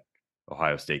that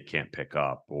Ohio State can't pick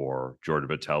up, or Jordan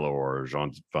Botello or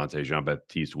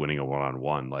Jean-Baptiste winning a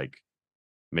one-on-one. Like,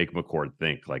 make McCord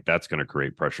think. Like, that's going to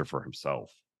create pressure for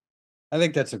himself. I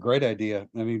think that's a great idea.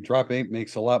 I mean, drop 8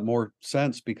 makes a lot more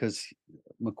sense because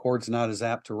McCord's not as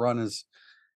apt to run as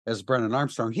Brendan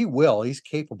Armstrong. He's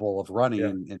capable of running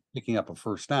and picking up a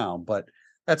first down, but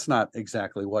that's not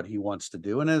exactly what he wants to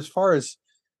do. And as far as,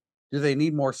 do they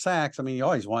need more sacks? I mean, you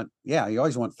always want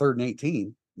 3rd and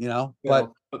 18,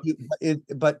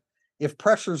 but if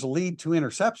pressures lead to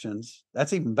interceptions,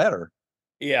 that's even better.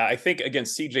 Yeah, I think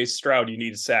against CJ Stroud, you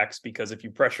need sacks, because if you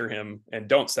pressure him and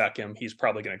don't sack him, he's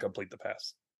probably going to complete the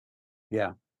pass.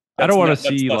 Yeah. I don't want to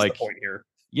see that's the point here.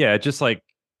 Yeah, just like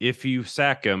if you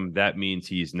sack him, that means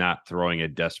he's not throwing a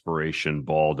desperation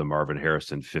ball to Marvin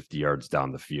Harrison 50 yards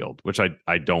down the field, which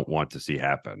I don't want to see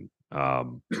happen,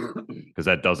 because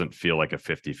that doesn't feel like a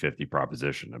 50-50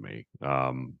 proposition to me.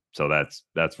 So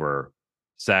that's where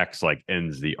sacks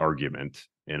ends the argument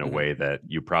in a way that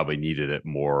you probably needed it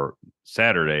more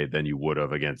Saturday than you would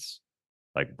have against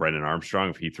Brendan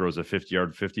Armstrong. If he throws a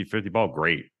 50-yard 50-50 ball,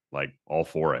 great, all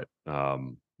for it.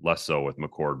 Less so with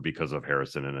McCord because of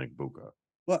Harrison and Egbuka.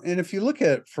 Well, and if you look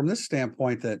at it from this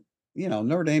standpoint that,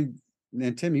 Notre Dame,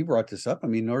 and Tim, you brought this up. I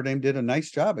mean, Notre Dame did a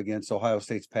nice job against Ohio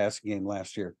State's passing game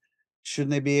last year.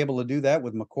 Shouldn't they be able to do that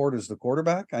with McCord as the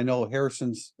quarterback? I know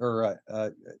Harrison's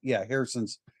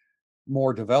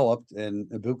more developed and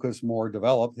Ibuka's more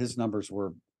developed. His numbers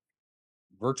were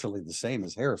virtually the same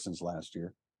as Harrison's last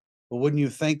year. But wouldn't you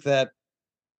think that,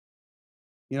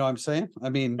 you know what I'm saying? I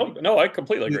mean, no, I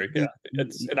completely agree. Yeah,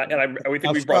 we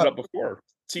think we brought it up before.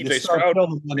 CJ Stroud,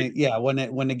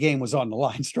 when the game was on the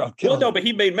line, Stroud killed. Well, no, but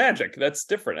he made magic. That's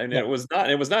different, and it was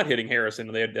not hitting Harrison.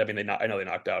 I know they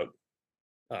knocked out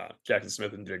Jackson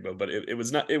Smith and Jigbo, but it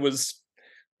was not. It was.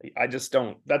 I just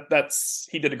don't. That's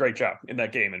he did a great job in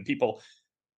that game, and people.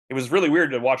 it was really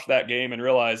weird to watch that game and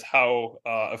realize how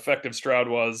effective Stroud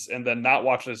was, and then not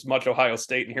watch as much Ohio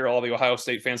State and hear all the Ohio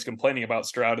State fans complaining about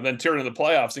Stroud, and then turn to the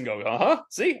playoffs and go,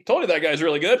 see, told you that guy's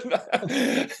really good.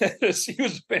 He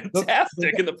was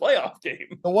fantastic in the playoff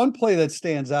game. The one play that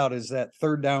stands out is that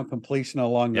third down completion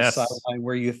along the sideline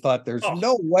where you thought there's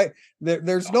no way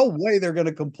there's no way they're going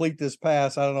to complete this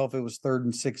pass. I don't know if it was 3rd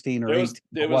and 16 or 18.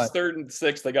 It was 3rd and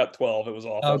 6. They got 12. It was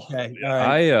awful. Okay. Yeah. All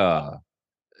right.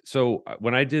 So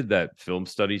when I did that film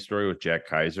study story with Jack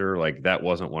Kaiser, like that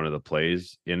wasn't one of the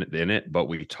plays in it, but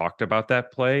we talked about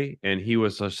that play, and he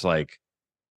was just like,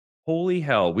 holy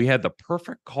hell, we had the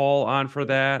perfect call on for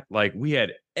that. Like we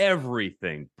had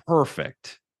everything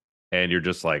perfect. And you're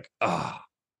just like, all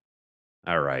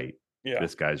right. Yeah,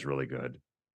 this guy's really good.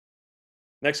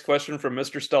 Next question from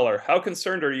Mr. Stuller. How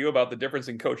concerned are you about the difference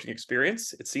in coaching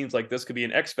experience? It seems like this could be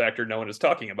an X factor. No one is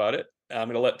talking about it. I'm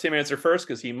going to let Tim answer first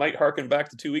because he might harken back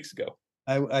to 2 weeks ago.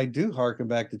 I do harken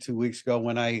back to 2 weeks ago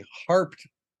when I harped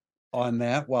on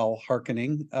that while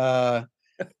hearkening about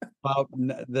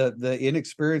the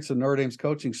inexperience of Notre Dame's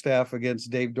coaching staff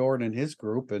against Dave Doran and his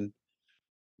group, and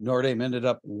Notre Dame ended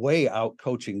up way out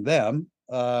coaching them.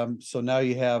 So now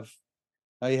you have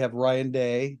Ryan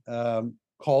Day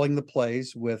calling the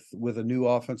plays with a new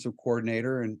offensive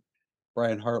coordinator and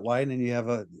Brian Hartline, and you have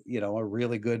a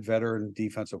really good veteran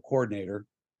defensive coordinator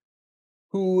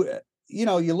who,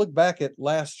 you look back at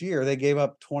last year, they gave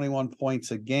up 21 points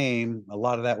a game. A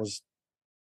lot of that was,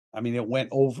 it went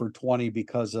over 20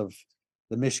 because of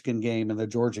the Michigan game and the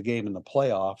Georgia game in the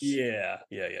playoffs. Yeah.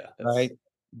 Right.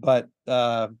 But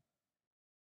I'll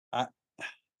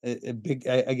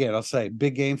say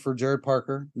big game for Jared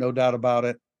Parker, no doubt about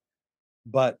it.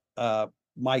 But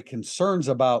my concerns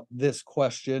about this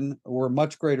question were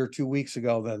much greater 2 weeks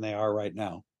ago than they are right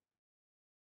now.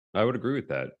 I would agree with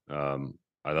that.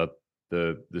 I thought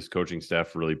this coaching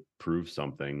staff really proved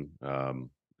something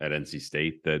at NC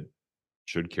State that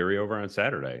should carry over on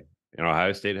Saturday.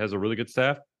 Ohio State has a really good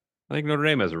staff. I think Notre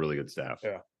Dame has a really good staff.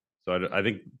 Yeah. So I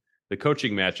think the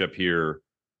coaching matchup here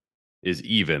is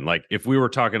even. Like if we were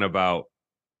talking about,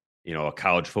 a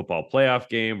college football playoff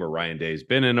game where Ryan Day's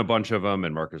been in a bunch of them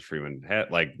and Marcus Freeman had,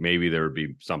 like maybe there would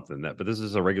be something but this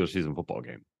is a regular season football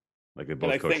game. Like they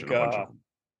both coached in a bunch of them.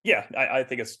 Yeah, I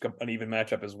think it's an even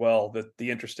matchup as well. The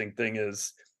interesting thing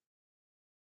is,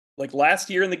 like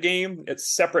last year in the game,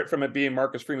 it's separate from it being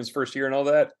Marcus Freeman's first year and all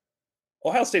that.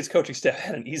 Ohio State's coaching staff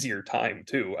had an easier time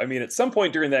too. At some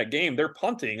point during that game, they're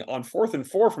punting on 4th and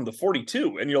 4 from the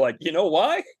 42, and you're like, you know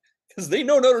why? Because they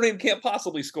know Notre Dame can't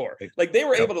possibly score. Like they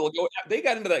were able to go. They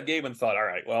got into that game and thought, all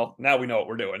right, well, now we know what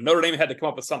we're doing. Notre Dame had to come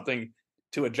up with something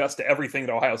to adjust to everything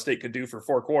that Ohio State could do for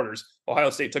 4 quarters. Ohio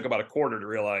State took about a quarter to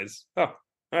realize, all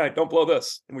right, don't blow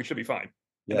this, and we should be fine.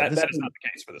 Yeah, that is not the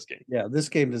case for this game. Yeah, this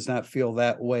game does not feel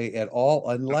that way at all,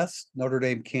 unless Notre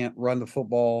Dame can't run the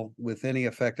football with any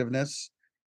effectiveness.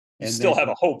 You still have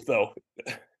a hope, though.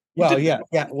 No,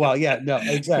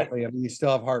 exactly. You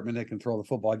still have Hartman that can throw the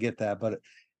football. I get that, but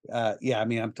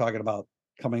I'm talking about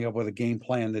coming up with a game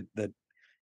plan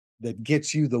that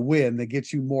gets you the win, that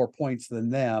gets you more points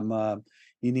than them.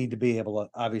 You need to be able to,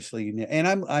 obviously, and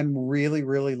I'm really,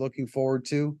 really looking forward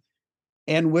to,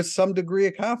 and with some degree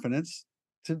of confidence,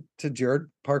 to Jared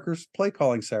Parker's play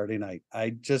calling Saturday night. I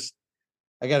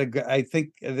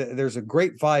think there's a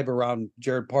great vibe around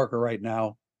Jared Parker right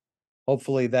now.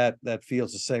 Hopefully that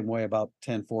feels the same way about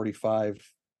 10:45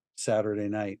 Saturday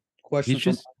night. Question.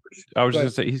 I was just going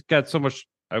to say, he's got so much.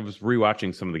 I was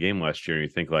rewatching some of the game last year, and you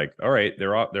think like, all right,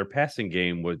 their passing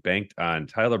game was banked on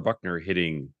Tyler Buckner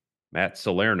hitting Matt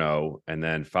Salerno and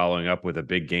then following up with a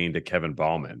big gain to Kevin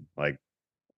Bauman. Like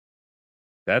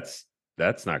that's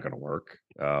not going to work.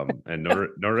 And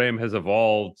Notre Dame has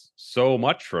evolved so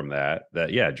much from that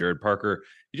Jared Parker,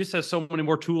 he just has so many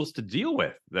more tools to deal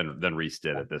with than Reese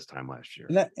did at this time last year.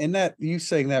 And that you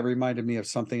saying that reminded me of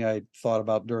something I thought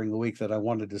about during the week that I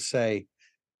wanted to say.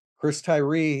 Chris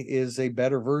Tyree is a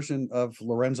better version of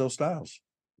Lorenzo Styles.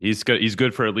 He's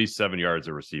good for at least 7 yards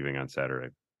of receiving on Saturday.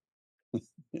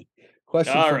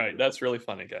 Question. All right, that's really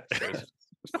funny, guys.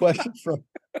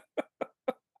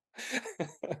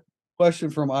 Question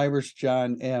from Irish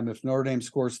John M. If Notre Dame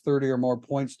scores 30 or more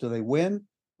points, do they win?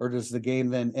 Or does the game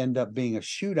then end up being a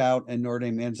shootout and Notre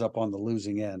Dame ends up on the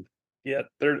losing end? Yeah,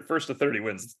 first to 30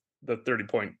 wins the 30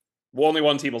 point. Well, only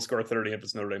one team will score 30 if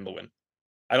it's Notre Dame to win.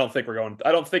 I don't think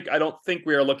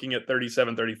we are looking at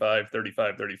 37, 35,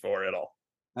 35, 34 at all.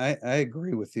 I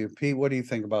agree with you. Pete, what do you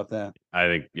think about that? I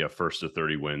think, first to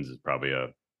 30 wins is probably a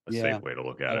safe way to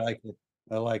look at it.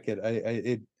 I like it.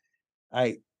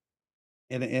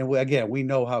 And again, we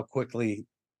know how quickly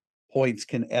points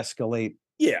can escalate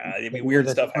Yeah, I mean, weird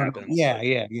stuff happens.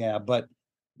 Yeah. But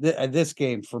this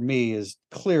game for me is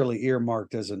clearly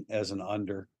earmarked as an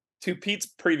under. To Pete's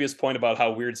previous point about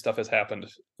how weird stuff has happened,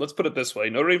 let's put it this way: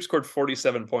 Notre Dame scored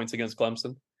 47 points against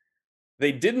Clemson.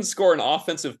 They didn't score an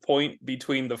offensive point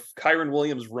between the Kyron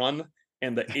Williams run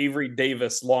and the Avery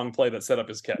Davis long play that set up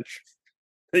his catch.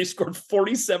 They scored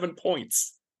 47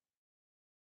 points.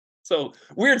 So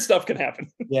weird stuff can happen.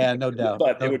 Yeah, no doubt.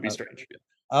 But it would be strange.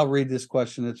 I'll read this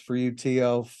question. It's for you,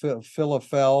 T.O.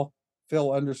 Phil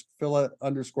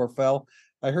underscore Fell.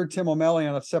 I heard Tim O'Malley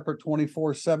on a separate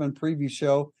 24/7 preview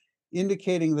show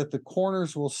indicating that the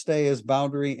corners will stay as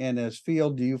boundary and as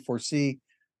field. Do you foresee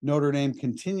Notre Dame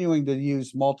continuing to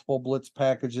use multiple blitz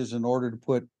packages in order to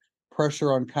put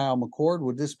pressure on Kyle McCord?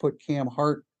 Would this put Cam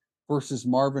Hart versus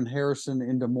Marvin Harrison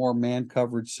into more man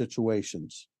coverage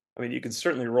situations? I mean, you can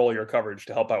certainly roll your coverage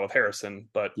to help out with Harrison,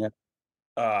 but yeah.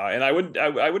 And I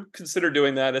would consider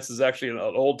doing that. This is actually an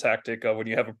old tactic of when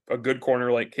you have a good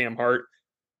corner like Cam Hart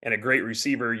and a great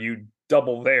receiver, you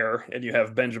double there, and you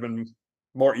have Benjamin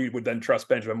Moore. You would then trust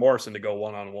Benjamin Morrison to go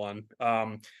one-on-one.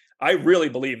 I really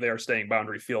believe they are staying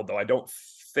boundary field, though. I don't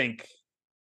think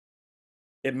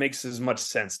it makes as much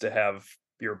sense to have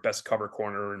your best cover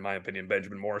corner, in my opinion,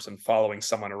 Benjamin Morrison, following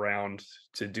someone around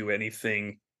to do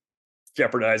anything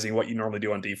jeopardizing what you normally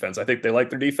do on defense. I think they like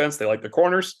their defense. They like their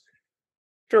corners.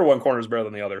 Sure, one corner is better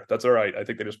than the other. That's all right. I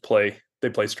think they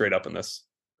play straight up in this.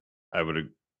 I would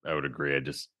agree. I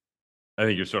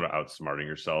think you're sort of outsmarting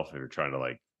yourself if you're trying to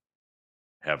like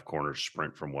have corners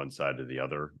sprint from one side to the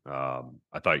other.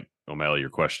 I thought, O'Malley, your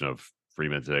question of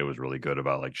Freeman today was really good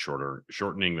about like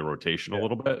shortening the rotation a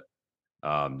little bit.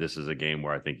 This is a game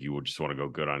where I think you would just want to go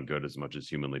good on good as much as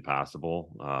humanly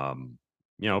possible. But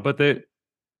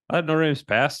Notre Dame's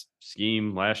pass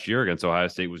scheme last year against Ohio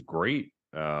State was great.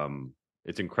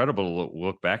 It's incredible to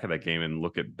look back at that game and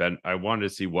look at Ben. I wanted to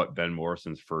see what Ben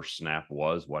Morrison's first snap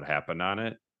was, what happened on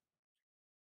it.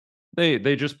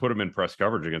 They just put him in press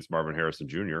coverage against Marvin Harrison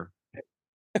Jr.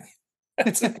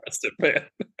 That's impressive, man.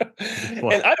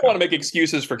 And I don't want to make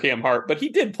excuses for Cam Hart, but he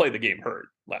did play the game hurt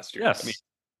last year. Yes. I mean,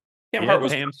 Cam Hart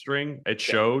was hamstring. It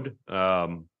showed.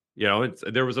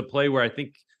 There was a play where I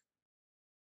think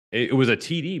it was a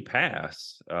TD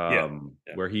pass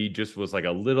where he just was like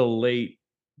a little late.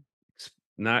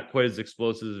 Not quite as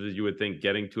explosive as you would think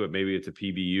getting to it. Maybe it's a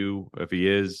PBU if he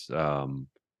is.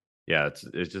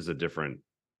 It's just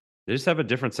they just have a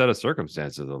different set of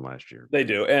circumstances than last year. They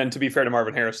do. And to be fair to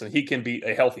Marvin Harrison, he can beat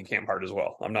a healthy Cam Hart as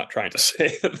well. I'm not trying to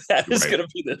say that is going to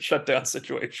be the shutdown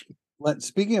situation.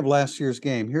 Speaking of last year's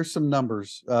game, here's some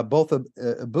numbers. Both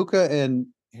Ibuka and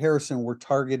Harrison were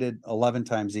targeted 11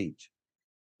 times each.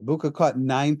 Ibuka caught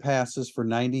 9 passes for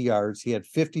 90 yards. He had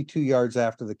 52 yards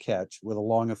after the catch with a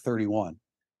long of 31.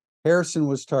 Harrison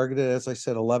was targeted, as I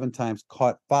said, 11 times,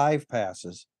 caught 5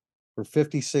 passes for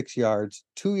 56 yards,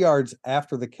 2 yards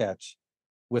after the catch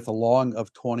with a long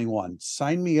of 21.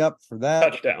 Sign me up for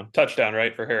that. Touchdown,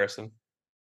 right, for Harrison?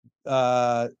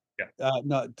 No,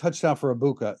 touchdown for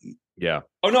Ibuka. Yeah.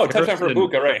 Oh, no, touchdown for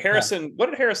Ibuka, right. Harrison, what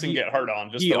did Harrison get hard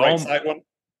on? Just the right side one?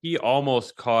 He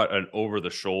almost caught an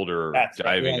over-the-shoulder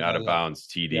diving out of bounds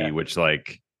TD, which, I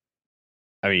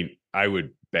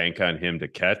would bank on him to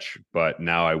catch, but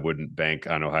now I wouldn't bank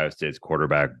on Ohio State's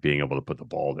quarterback being able to put the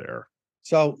ball there.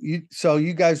 So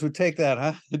you guys would take that,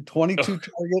 huh? 22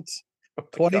 targets,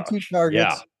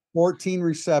 14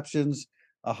 receptions,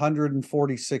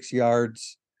 146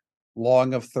 yards,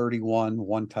 long of 31,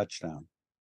 1 touchdown.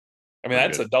 I mean,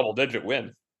 that's a double-digit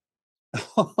win.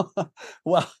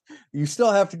 Well, you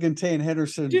still have to contain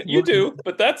Henderson. You do,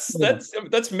 but that's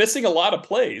missing a lot of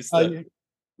plays.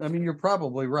 You're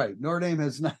probably right. Notre Dame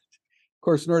has not. Of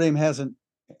course, Notre Dame hasn't,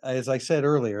 as I said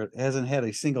earlier, hasn't had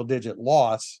a single-digit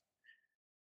loss,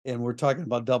 and we're talking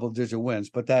about double-digit wins.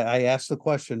 But that I asked the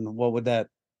question, how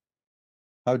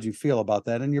would you feel about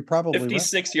that? And you're probably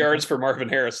 56 right. yards for Marvin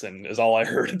Harrison is all I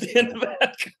heard at the end of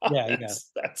that. Yeah.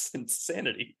 That's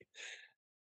insanity.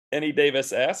 Annie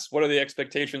Davis asks, what are the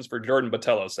expectations for Jordan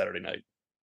Botelho Saturday night?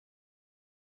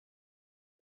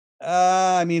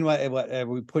 What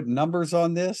we put numbers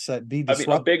on this? A big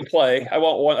play.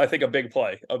 I think a big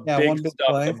play.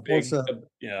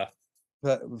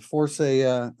 Force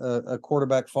a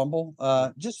quarterback fumble.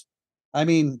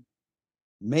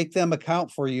 Make them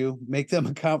account for you. Make them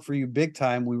account for you big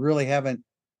time. We really haven't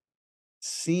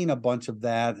seen a bunch of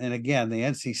that. And again, the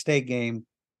NC State game,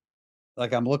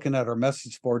 like I'm looking at our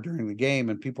message board during the game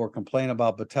and people are complaining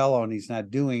about Botelho and he's not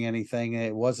doing anything.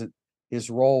 It wasn't, his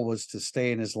role was to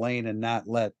stay in his lane and not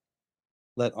let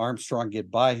Armstrong get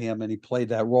by him. And he played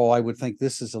that role. I would think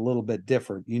this is a little bit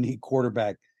different. You need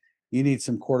quarterback You need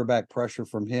some quarterback pressure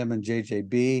from him and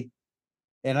JJB.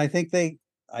 And I think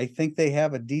they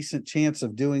have a decent chance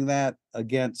of doing that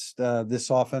against this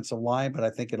offensive line, but I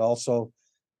think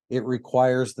it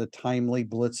requires the timely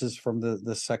blitzes from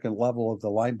the second level of the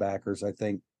linebackers, I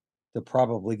think, to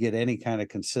probably get any kind of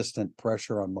consistent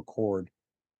pressure on McCord.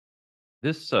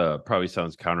 This probably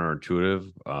sounds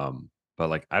counterintuitive, but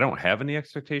like I don't have any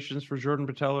expectations for Jordan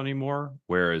Patel anymore.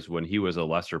 Whereas when he was a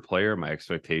lesser player, my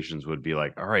expectations would be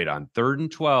like, all right, on 3rd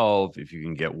and 12, if you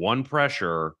can get one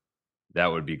pressure, that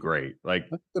would be great. Like,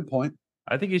 That's a good point.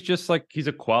 I think he's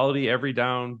a quality every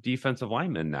down defensive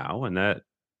lineman now, and that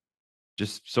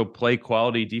just so play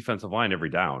quality defensive line every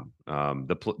down.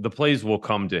 The plays will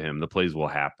come to him, the plays will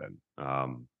happen,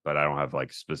 but I don't have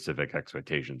like specific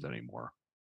expectations anymore.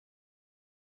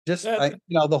 Just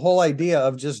the whole idea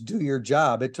of just do your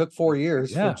job. It took 4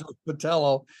 years for Joe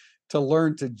Patello to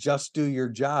learn to just do your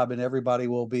job, and everybody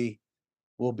will be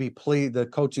pleased. The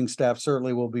coaching staff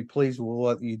certainly will be pleased with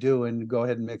what you do, and go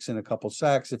ahead and mix in a couple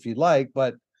sacks if you'd like.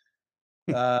 But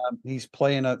he's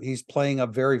playing a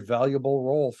very valuable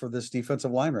role for this defensive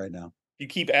line right now. You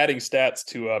keep adding stats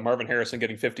to Marvin Harrison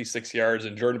getting 56 yards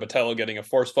and Jordan Patello getting a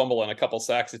forced fumble and a couple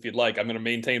sacks if you'd like. I'm going to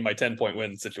maintain my 10-point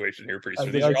win situation here pretty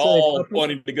soon. These are all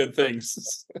pointing to good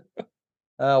things.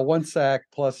 1 sack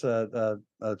plus a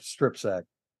strip sack.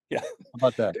 Yeah. How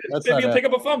about that? Maybe you'll pick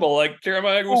up a fumble like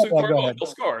Jeremiah Owusu-Koramoah. He'll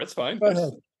score. It's fine.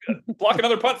 Block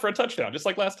another punt for a touchdown, just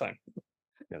like last time.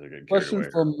 Yeah, they're getting Question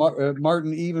from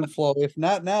Martin Evenflow. If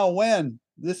not now, when?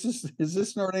 Is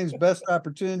this Notre Dame's best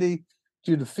opportunity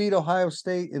to defeat Ohio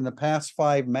State in the past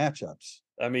 5 matchups?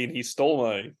 I mean, he stole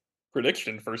my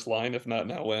prediction first line. If not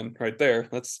now, when? Right there.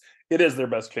 It is their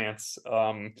best chance.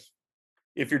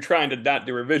 If you're trying to not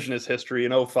do revisionist history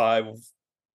in 05,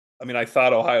 I mean, I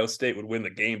thought Ohio State would win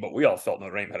the game, but we all felt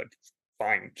Notre Dame had a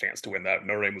fine chance to win that.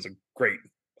 Notre Dame was a great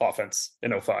offense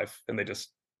in 05, and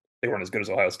they weren't as good as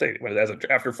Ohio State.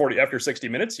 After 60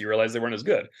 minutes, you realize they weren't as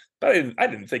good. But I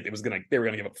didn't think they were going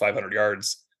to give up 500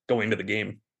 yards going into the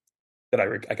game. That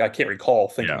I can't recall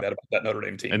thinking that about that Notre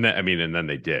Dame team. And then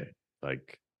they did.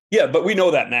 But we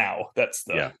know that now. That's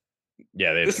the they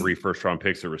had 3 first-round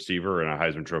picks at receiver and a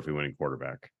Heisman Trophy winning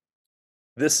quarterback.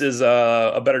 This is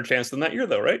a better chance than that year,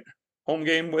 though, right? Home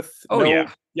game with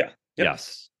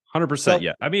yes, 100%.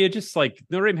 Yeah, I mean, it just like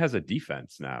Notre Dame has a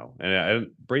defense now, and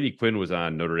Brady Quinn was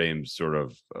on Notre Dame's sort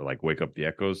of like Wake Up the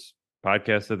Echoes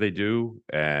podcast that they do,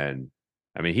 and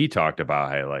I mean, he talked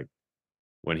about how like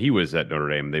when he was at Notre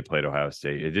Dame, they played Ohio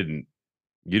State. You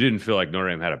didn't feel like Notre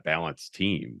Dame had a balanced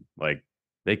team. Like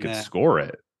they could score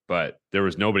it, but there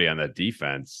was nobody on that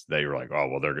defense that you're like, oh,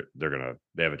 well,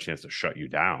 they have a chance to shut you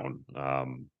down.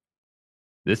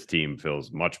 This team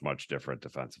feels much, much different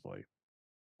defensively.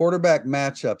 Quarterback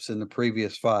matchups in the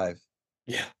previous 5.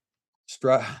 Yeah.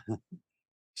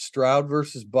 Stroud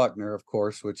versus Buckner, of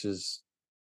course, which is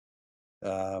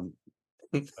horrible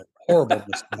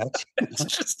mismatch. It's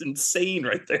just insane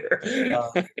right there.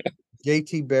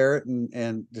 JT Barrett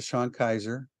and Deshaun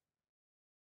Kaiser.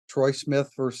 Troy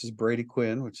Smith versus Brady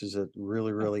Quinn, which is a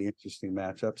really, really interesting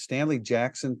matchup. Stanley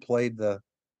Jackson played the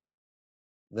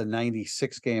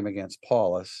 96 game against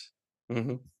Paulus.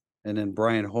 Mm-hmm. And then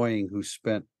Brian Hoying, who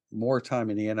spent more time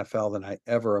in the NFL than I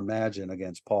ever imagined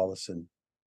against Paulus in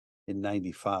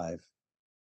 95.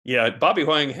 Yeah, Bobby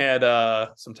Hoying had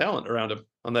some talent around him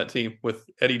on that team with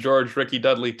Eddie George, Ricky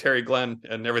Dudley, Terry Glenn,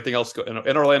 and everything else,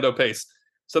 and Orlando Pace.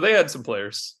 So they had some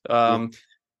players.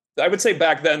 I would say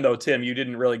back then, though, Tim, you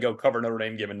didn't really go cover Notre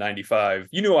Dame game in 95.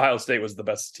 You knew Ohio State was the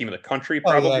best team in the country,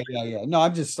 probably. Yeah. No,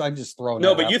 I'm just throwing.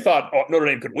 No, but you thought Notre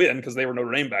Dame could win because they were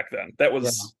Notre Dame back then. That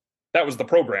was the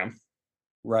program,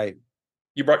 right?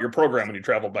 You brought your program when you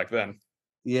traveled back then.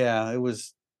 Yeah, it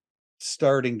was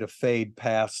starting to fade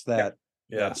past that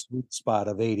sweet spot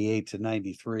of 88 to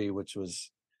 93, which was.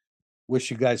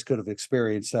 Wish you guys could have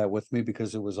experienced that with me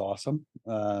because it was awesome.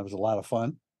 It was a lot of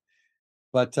fun.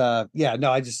 But I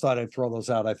just thought I'd throw those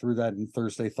out. I threw that in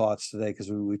Thursday Thoughts today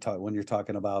because we talk when you're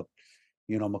talking about,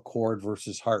 McCord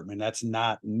versus Hartman. That's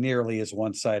not nearly as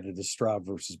one-sided as Stroud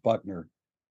versus Buckner,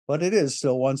 but it is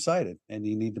still one-sided, and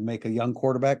you need to make a young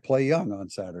quarterback play young on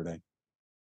Saturday.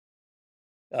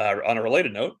 On a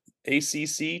related note,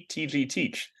 ACC TG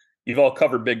Teach. You've all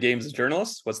covered big games as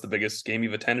journalists. What's the biggest game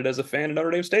you've attended as a fan in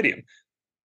Notre Dame Stadium?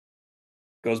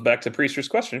 Goes back to Priester's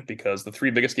question, because the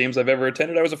 3 biggest games I've ever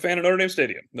attended, I was a fan of Notre Dame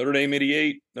Stadium. Notre Dame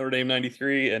 88, Notre Dame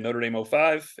 93, and Notre Dame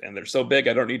 05. And they're so big,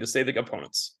 I don't need to say the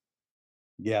opponents.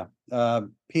 Yeah.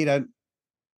 Pete,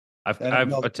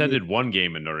 I've attended one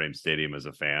game in Notre Dame Stadium as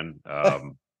a fan.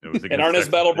 It was And against Arna's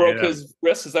Texas Battle broke A&M. his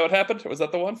wrist. Is that what happened? Was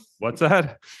that the one? What's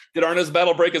that? Did Arna's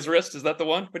Battle break his wrist? Is that the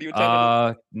one? What you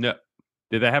attended? No.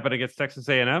 Did that happen against Texas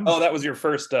A&M? Oh, that was your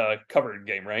first covered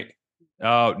game, right?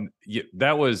 Oh, yeah,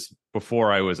 that was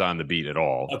before I was on the beat at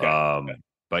all. Okay.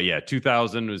 But yeah,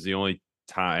 2000 was the only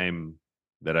time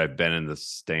that I've been in the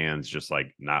stands just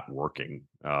like not working.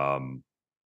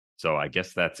 So I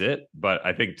guess that's it. But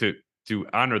I think to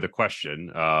honor the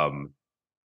question,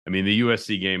 I mean, the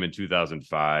USC game in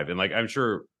 2005, and like I'm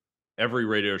sure every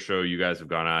radio show you guys have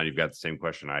gone on, you've got the same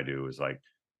question I do, is like,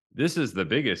 this is the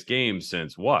biggest game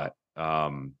since what?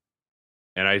 And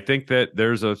I think that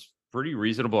there's a pretty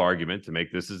reasonable argument to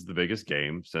make this is the biggest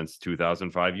game since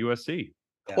 2005 USC.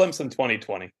 Clemson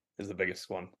 2020 is the biggest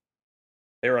one.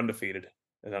 They were undefeated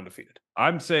and undefeated.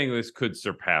 I'm saying this could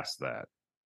surpass that.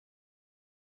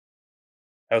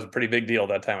 That was a pretty big deal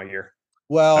that time of year.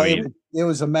 Well, I mean, it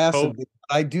was a massive deal.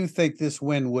 I do think this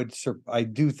win would. I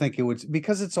do think it would,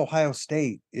 because it's Ohio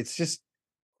State. It's just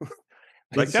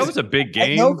like that was a big I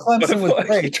game. know Clemson was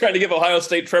great. Trying to give Ohio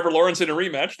State Trevor Lawrence in a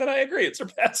rematch, then I agree it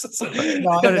surpasses.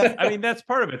 I mean, that's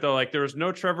part of it though. Like there was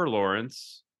no Trevor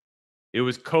Lawrence. It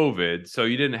was COVID, so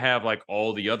you didn't have like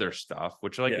all the other stuff,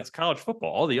 which like it's college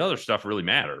football. All the other stuff really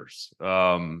matters.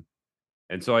 And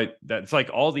so that's like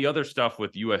all the other stuff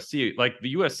with USC. Like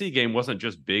the USC game wasn't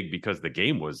just big because the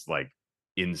game was like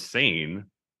insane.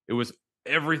 It was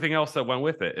everything else that went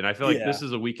with it. And I feel like this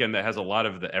is a weekend that has a lot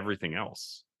of the everything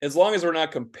else. As long as we're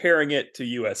not comparing it to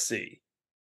USC,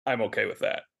 I'm okay with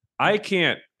that. I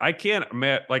can't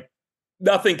like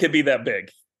nothing could be that big.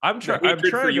 I'm trying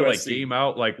to like game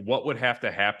out like what would have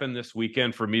to happen this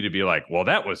weekend for me to be like, well,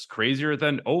 that was crazier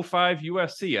than 05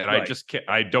 USC. And I just can't,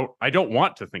 I don't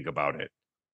want to think about it.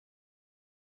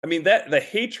 I mean, that the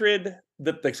hatred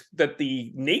that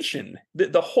the nation,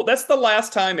 the whole, that's the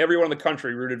last time everyone in the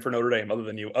country rooted for Notre Dame other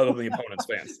than the opponent's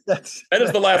fans. That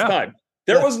is the last time.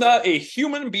 There was not a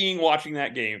human being watching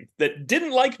that game that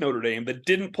didn't like Notre Dame, that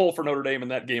didn't pull for Notre Dame in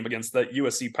that game against that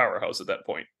USC powerhouse at that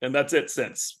point. And that's it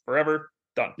since. Forever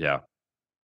done. Yeah.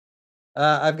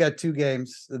 I've got two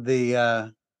games.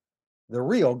 The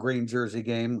real green jersey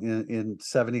game in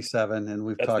 77, and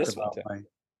we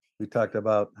talked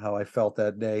about how I felt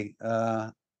that day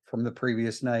from the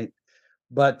previous night.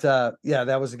 But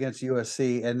that was against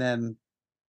USC, and then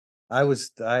I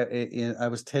was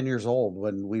 10 years old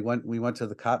when we went to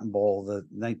the Cotton Bowl, the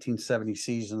 1970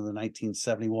 season of the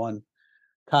 1971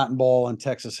 Cotton Bowl, and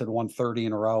Texas had won 30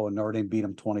 in a row, and Notre Dame beat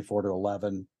them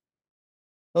 24-11.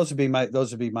 Those would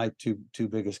be my two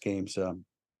biggest games. I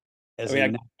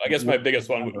guess my biggest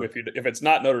one, if it's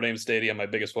not Notre Dame Stadium, my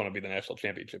biggest one would be the national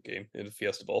championship game in the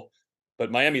Fiesta Bowl.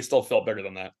 But Miami still felt bigger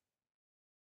than that.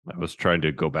 I was trying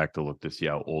to go back to look to see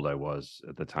how old I was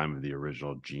at the time of the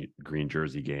original green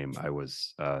jersey game. I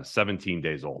was 17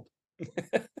 days old.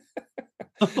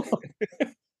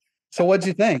 So what'd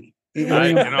you think? I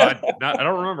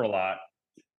don't remember a lot.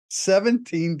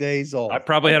 17 days old. I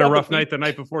probably had a rough night the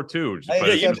night before too. I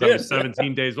was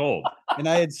 17 days old. And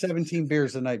I had 17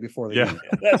 beers the night before the game.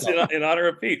 That's in honor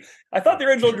of Pete. I thought the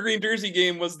original green jersey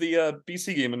game was the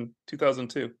BC game in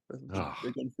 2002. That's a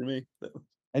big one for me.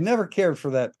 I never cared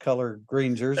for that color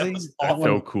green jersey. That's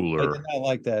no cooler. I did not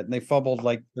like that. And they fumbled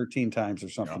like 13 times or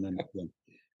something. In the game.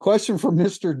 Question from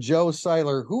Mr. Joe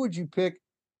Seiler. Who would you pick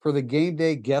for the game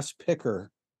day guest picker?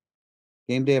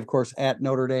 Game day, of course, at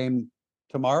Notre Dame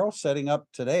tomorrow, setting up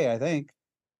today, I think.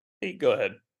 Hey, go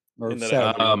ahead.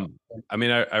 I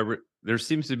mean, there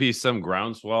seems to be some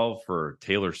groundswell for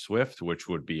Taylor Swift, which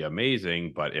would be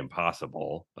amazing, but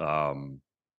impossible.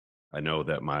 I know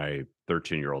that my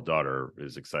 13-year-old daughter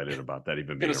is excited about that.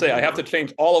 Even being I have to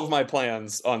change all of my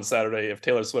plans on Saturday if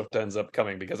Taylor Swift ends up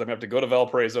coming, because I'm going to have to go to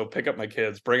Valparaiso, pick up my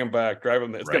kids, bring them back, drive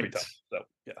them. It's going to be tough. So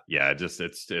yeah,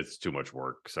 it's too much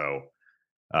work. So,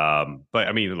 but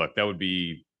I mean, look, that would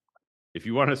be, if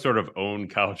you want to sort of own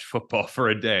college football for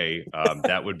a day,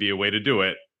 that would be a way to do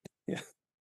it. Yeah.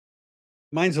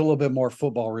 Mine's a little bit more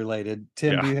football related.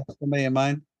 Tim, do you have somebody in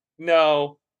mind?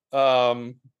 No,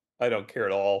 I don't care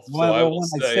at all. So well, I will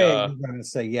say, I'm going to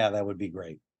say, yeah, that would be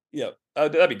great. Yeah,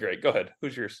 that'd be great. Go ahead.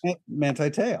 Who's yours? Manti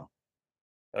Te'o.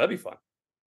 That'd be fun.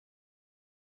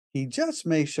 He just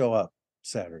may show up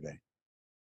Saturday.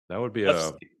 That would be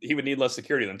he would need less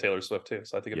security than Taylor Swift too.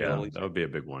 So I think that would be a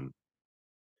big one.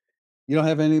 You don't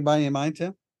have anybody in mind,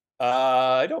 Tim?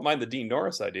 I don't mind the Dean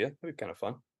Norris idea. That'd be kind of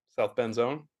fun. South Bend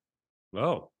zone.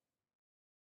 Oh.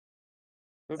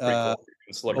 Cool.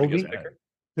 Celebrity guest picker.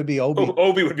 Could be Obi.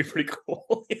 Obi would be pretty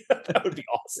cool. Yeah, that would be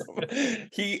awesome.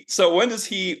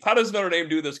 How does Notre Dame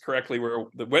do this correctly?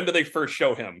 When do they first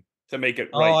show him to make it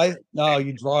right? No,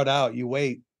 you draw it out. You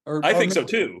wait. I think so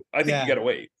too. I think yeah. you got to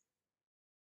wait.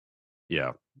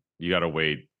 Yeah, you got to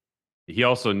wait. He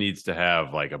also needs to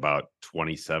have like about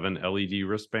 27 LED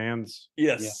wristbands.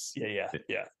 Yes. Yeah.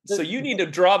 So you need to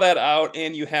draw that out,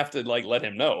 and you have to like let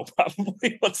him know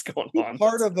probably what's going on.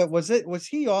 Part of it was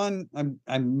he on?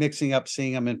 I'm mixing up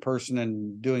seeing him in person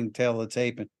and doing tail of the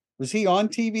tape. And was he on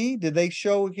TV? Did they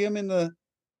show him in the?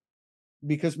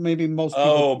 Because maybe most people.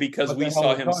 Oh, because what we the hell saw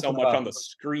we're him so talking much about. on the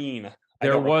screen.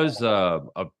 There was a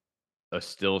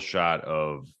still shot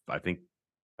of I think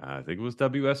it was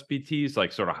WSBT's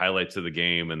like sort of highlights of the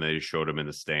game, and they showed him in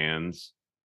the stands.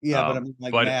 Yeah, but I mean,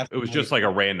 like, but it was just like a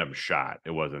random shot. It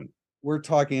wasn't. We're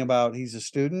talking about he's a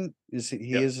student. He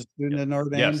is a student at Notre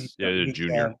Dame? Yes, a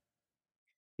junior.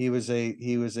 He was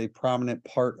a prominent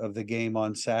part of the game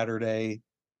on Saturday,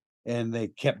 and they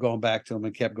kept going back to him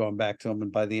and kept going back to him.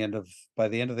 And by the end of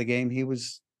the game, he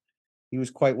was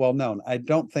quite well known. I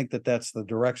don't think that that's the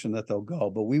direction that they'll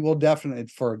go, but we will definitely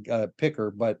for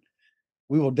Picker, but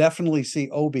we will definitely see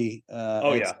Obi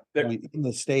in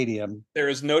the stadium. There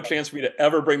is no chance for me to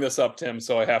ever bring this up, Tim,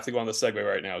 so I have to go on the segue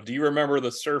right now. Do you remember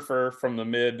the surfer from the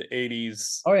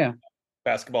mid-'80s? Oh yeah.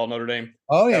 Basketball Notre Dame.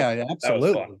 Oh yeah,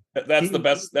 absolutely. That's the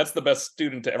best. That's the best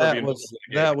student to ever be involved in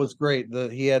the game. That was great.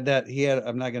 He had.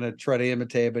 I'm not going to try to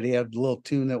imitate, but he had a little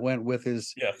tune that went with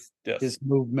his his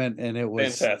movement, and it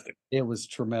was fantastic. It was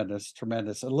tremendous.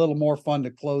 A little more fun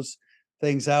to close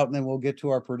things out, and then we'll get to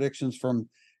our predictions from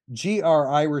GR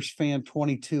Irish Fan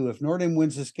 22. If Notre Dame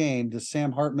wins this game, does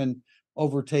Sam Hartman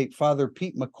overtake Father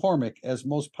Pete McCormick as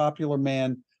most popular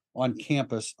man on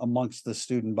campus amongst the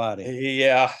student body?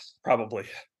 Yeah, probably.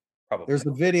 There's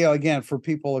a video again for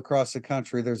people across the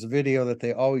country. There's a video that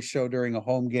they always show during a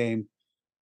home game,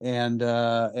 and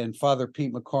Father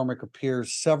Pete McCormick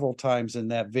appears several times in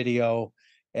that video,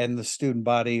 and the student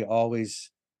body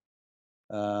always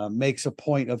makes a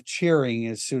point of cheering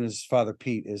as soon as Father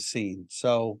Pete is seen.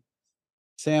 So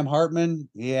Sam Hartman,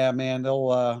 yeah, man,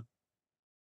 they'll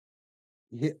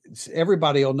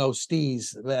everybody will know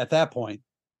Steez at that point.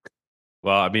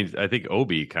 Well, I mean, I think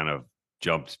Obi kind of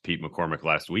jumped Pete McCormick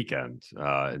last weekend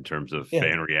in terms of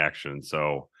fan reaction.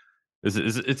 So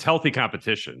it's healthy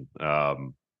competition.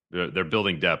 They're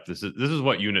building depth. This is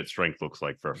what unit strength looks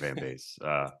like for a fan base.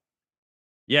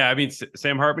 Yeah, I mean,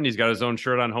 Sam Hartman, he's got his own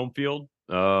shirt on home field.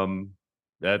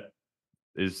 That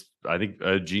is, I think,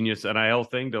 a genius NIL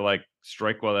thing to like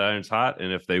strike while the iron's hot.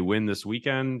 And if they win this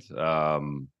weekend,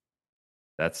 that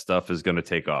stuff is going to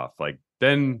take off. Like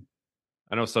then.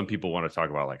 I know some people want to talk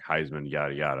about like Heisman,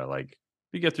 yada, yada. Like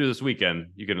if you get through this weekend,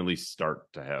 you can at least start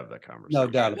to have that conversation. No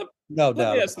doubt.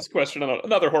 Let me ask this question on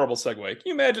another horrible segue. Can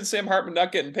you imagine Sam Hartman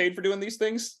not getting paid for doing these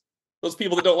things? Those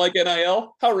people that don't like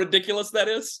NIL? How ridiculous that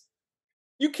is.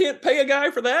 You can't pay a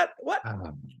guy for that? What?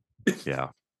 Yeah.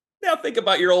 Now think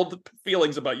about your old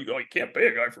feelings about you. Oh, you can't pay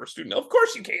a guy for a student. No, of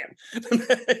course you can.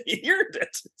 You earned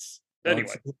it.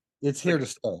 Anyway. It's here to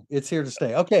stay. It's here to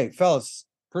stay. Okay, fellas,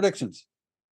 predictions.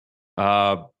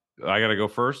 I gotta go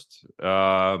first.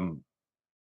 Custom.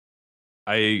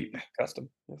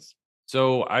 Yes.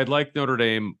 So I like Notre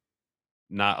Dame,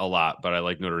 not a lot, but I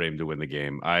like Notre Dame to win the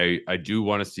game. I do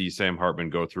want to see Sam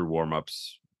Hartman go through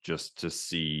warmups just to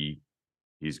see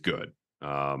he's good. He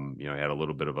had a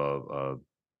little bit of a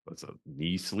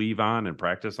knee sleeve on in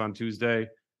practice on Tuesday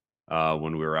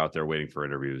when we were out there waiting for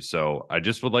interviews. So I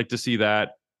just would like to see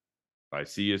that. I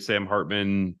see Sam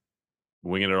Hartman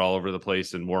winging it all over the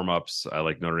place in warmups. I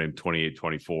like Notre Dame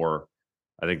 28-24.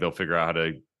 I think they'll figure out how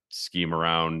to scheme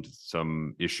around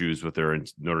some issues with their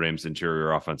Notre Dame's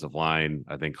interior offensive line.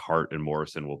 I think Hart and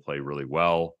Morrison will play really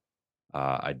well.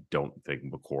 I don't think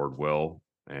McCord will.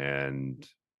 And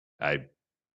I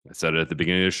said it at the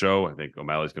beginning of the show. I think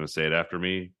O'Malley's going to say it after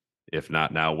me. If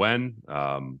not now, when?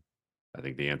 I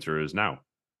think the answer is now.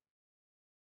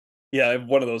 Yeah,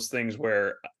 one of those things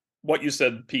where what you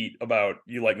said, Pete, about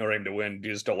you like Notre Dame to win,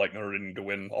 you just don't like Notre Dame to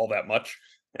win all that much.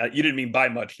 You didn't mean by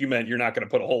much. You meant you're not going to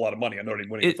put a whole lot of money on Notre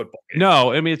Dame winning a football game.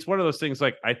 No, I mean, it's one of those things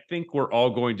like I think we're all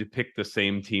going to pick the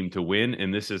same team to win,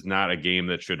 and this is not a game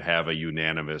that should have a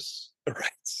unanimous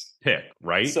pick,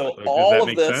 right? So does all that of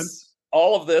make this, sense?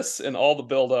 all of this, and all the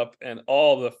buildup, and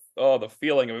all the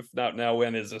feeling of if not now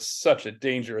when is such a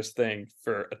dangerous thing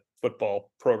for a football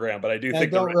program. But I do think I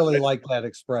don't really like that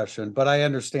expression, but I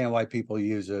understand why people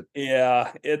use it.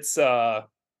 Yeah, it's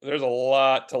there's a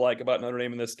lot to like about Notre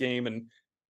Dame in this game, and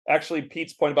actually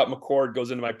Pete's point about McCord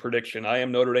goes into my prediction. I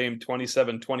am Notre Dame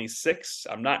 27-26.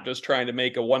 I'm not just trying to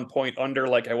make a 1 point under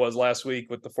like I was last week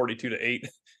with the 42-8.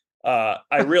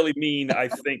 I really mean I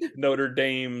think Notre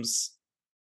Dame's,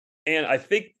 and I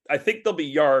think there'll be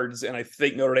yards, and I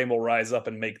think Notre Dame will rise up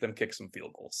and make them kick some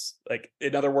field goals. Like,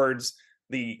 in other words,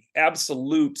 the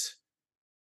absolute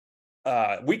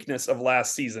weakness of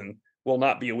last season will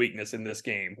not be a weakness in this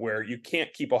game, where you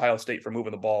can't keep Ohio State from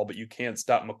moving the ball, but you can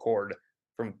stop McCord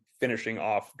from finishing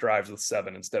off drives with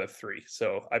 7 instead of 3.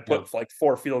 So I put like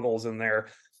 4 field goals in there.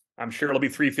 I'm sure it'll be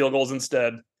 3 field goals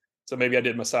instead. So maybe I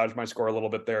did massage my score a little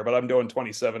bit there, but I'm doing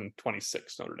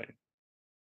 27-26 Notre Dame.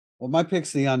 Well, my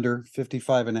pick's the under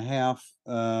 55.5.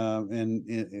 And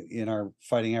in our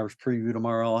Fighting Irish preview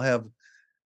tomorrow, I'll have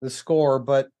the score.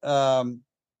 But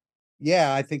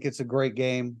yeah, I think it's a great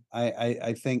game.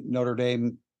 I think Notre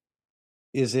Dame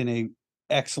is in a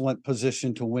excellent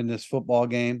position to win this football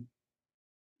game.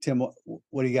 Tim,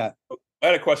 what do you got? I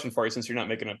had a question for you, since you're not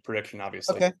making a prediction,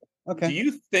 obviously. Okay. Do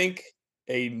you think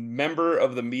a member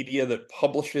of the media that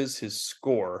publishes his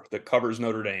score that covers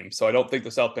Notre Dame, so I don't think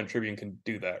the South Bend Tribune can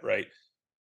do that, right?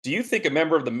 Do you think a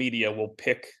member of the media will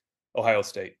pick Ohio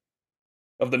State,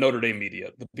 of the Notre Dame media,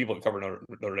 the people that cover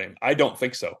Notre Dame? I don't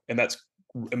think so, and that's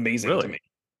amazing to me.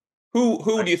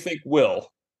 Who do you think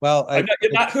will? Well,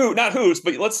 not who's,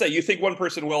 but let's say you think one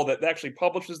person will that actually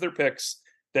publishes their picks,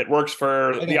 that works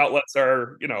for the outlets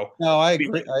are, No, I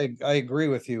agree. I agree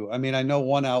with you. I mean, I know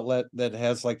one outlet that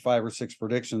has like 5 or 6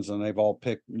 predictions, and they've all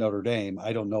picked Notre Dame.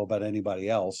 I don't know about anybody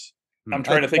else. I'm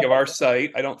trying to think of our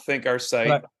site. I don't think our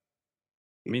site. I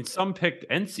mean, some picked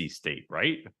NC State,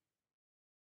 right?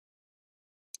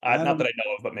 Not that I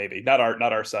know of, but maybe not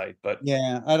our site. But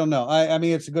yeah, I don't know. I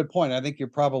mean, it's a good point. I think you're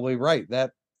probably right.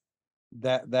 That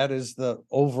is the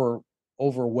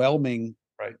overwhelming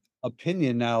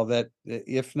opinion now, that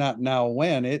if not now,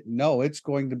 when it's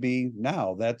going to be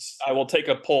now. That's I will take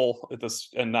a poll at this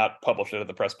and not publish it at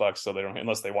the press box, so they don't,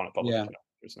 unless they want to publish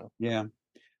it. Yeah.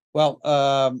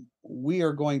 Well, we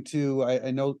are going to,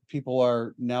 I know people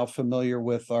are now familiar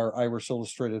with our Irish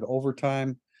Illustrated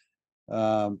Overtime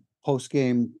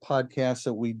post-game podcast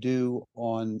that we do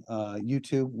on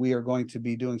YouTube. We are going to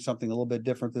be doing something a little bit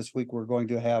different this week. We're going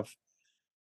to have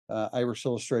Irish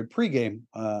Illustrated pregame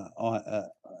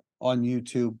on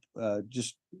YouTube,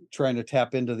 just trying to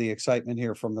tap into the excitement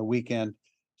here from the weekend.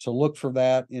 So look for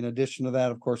that. In addition to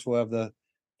that, of course, we'll have the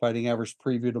Fighting Irish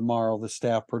preview tomorrow, the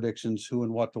staff predictions, who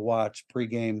and what to watch,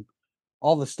 pregame,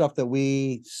 all the stuff that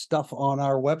we stuff on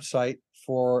our website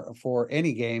for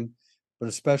any game, but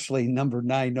especially number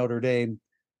 9 Notre Dame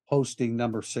hosting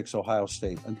number 6 Ohio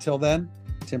State. Until then,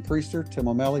 Tim Priester, Tim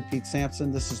O'Malley, Pete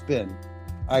Sampson, this has been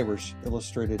Irish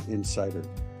Illustrated Insider.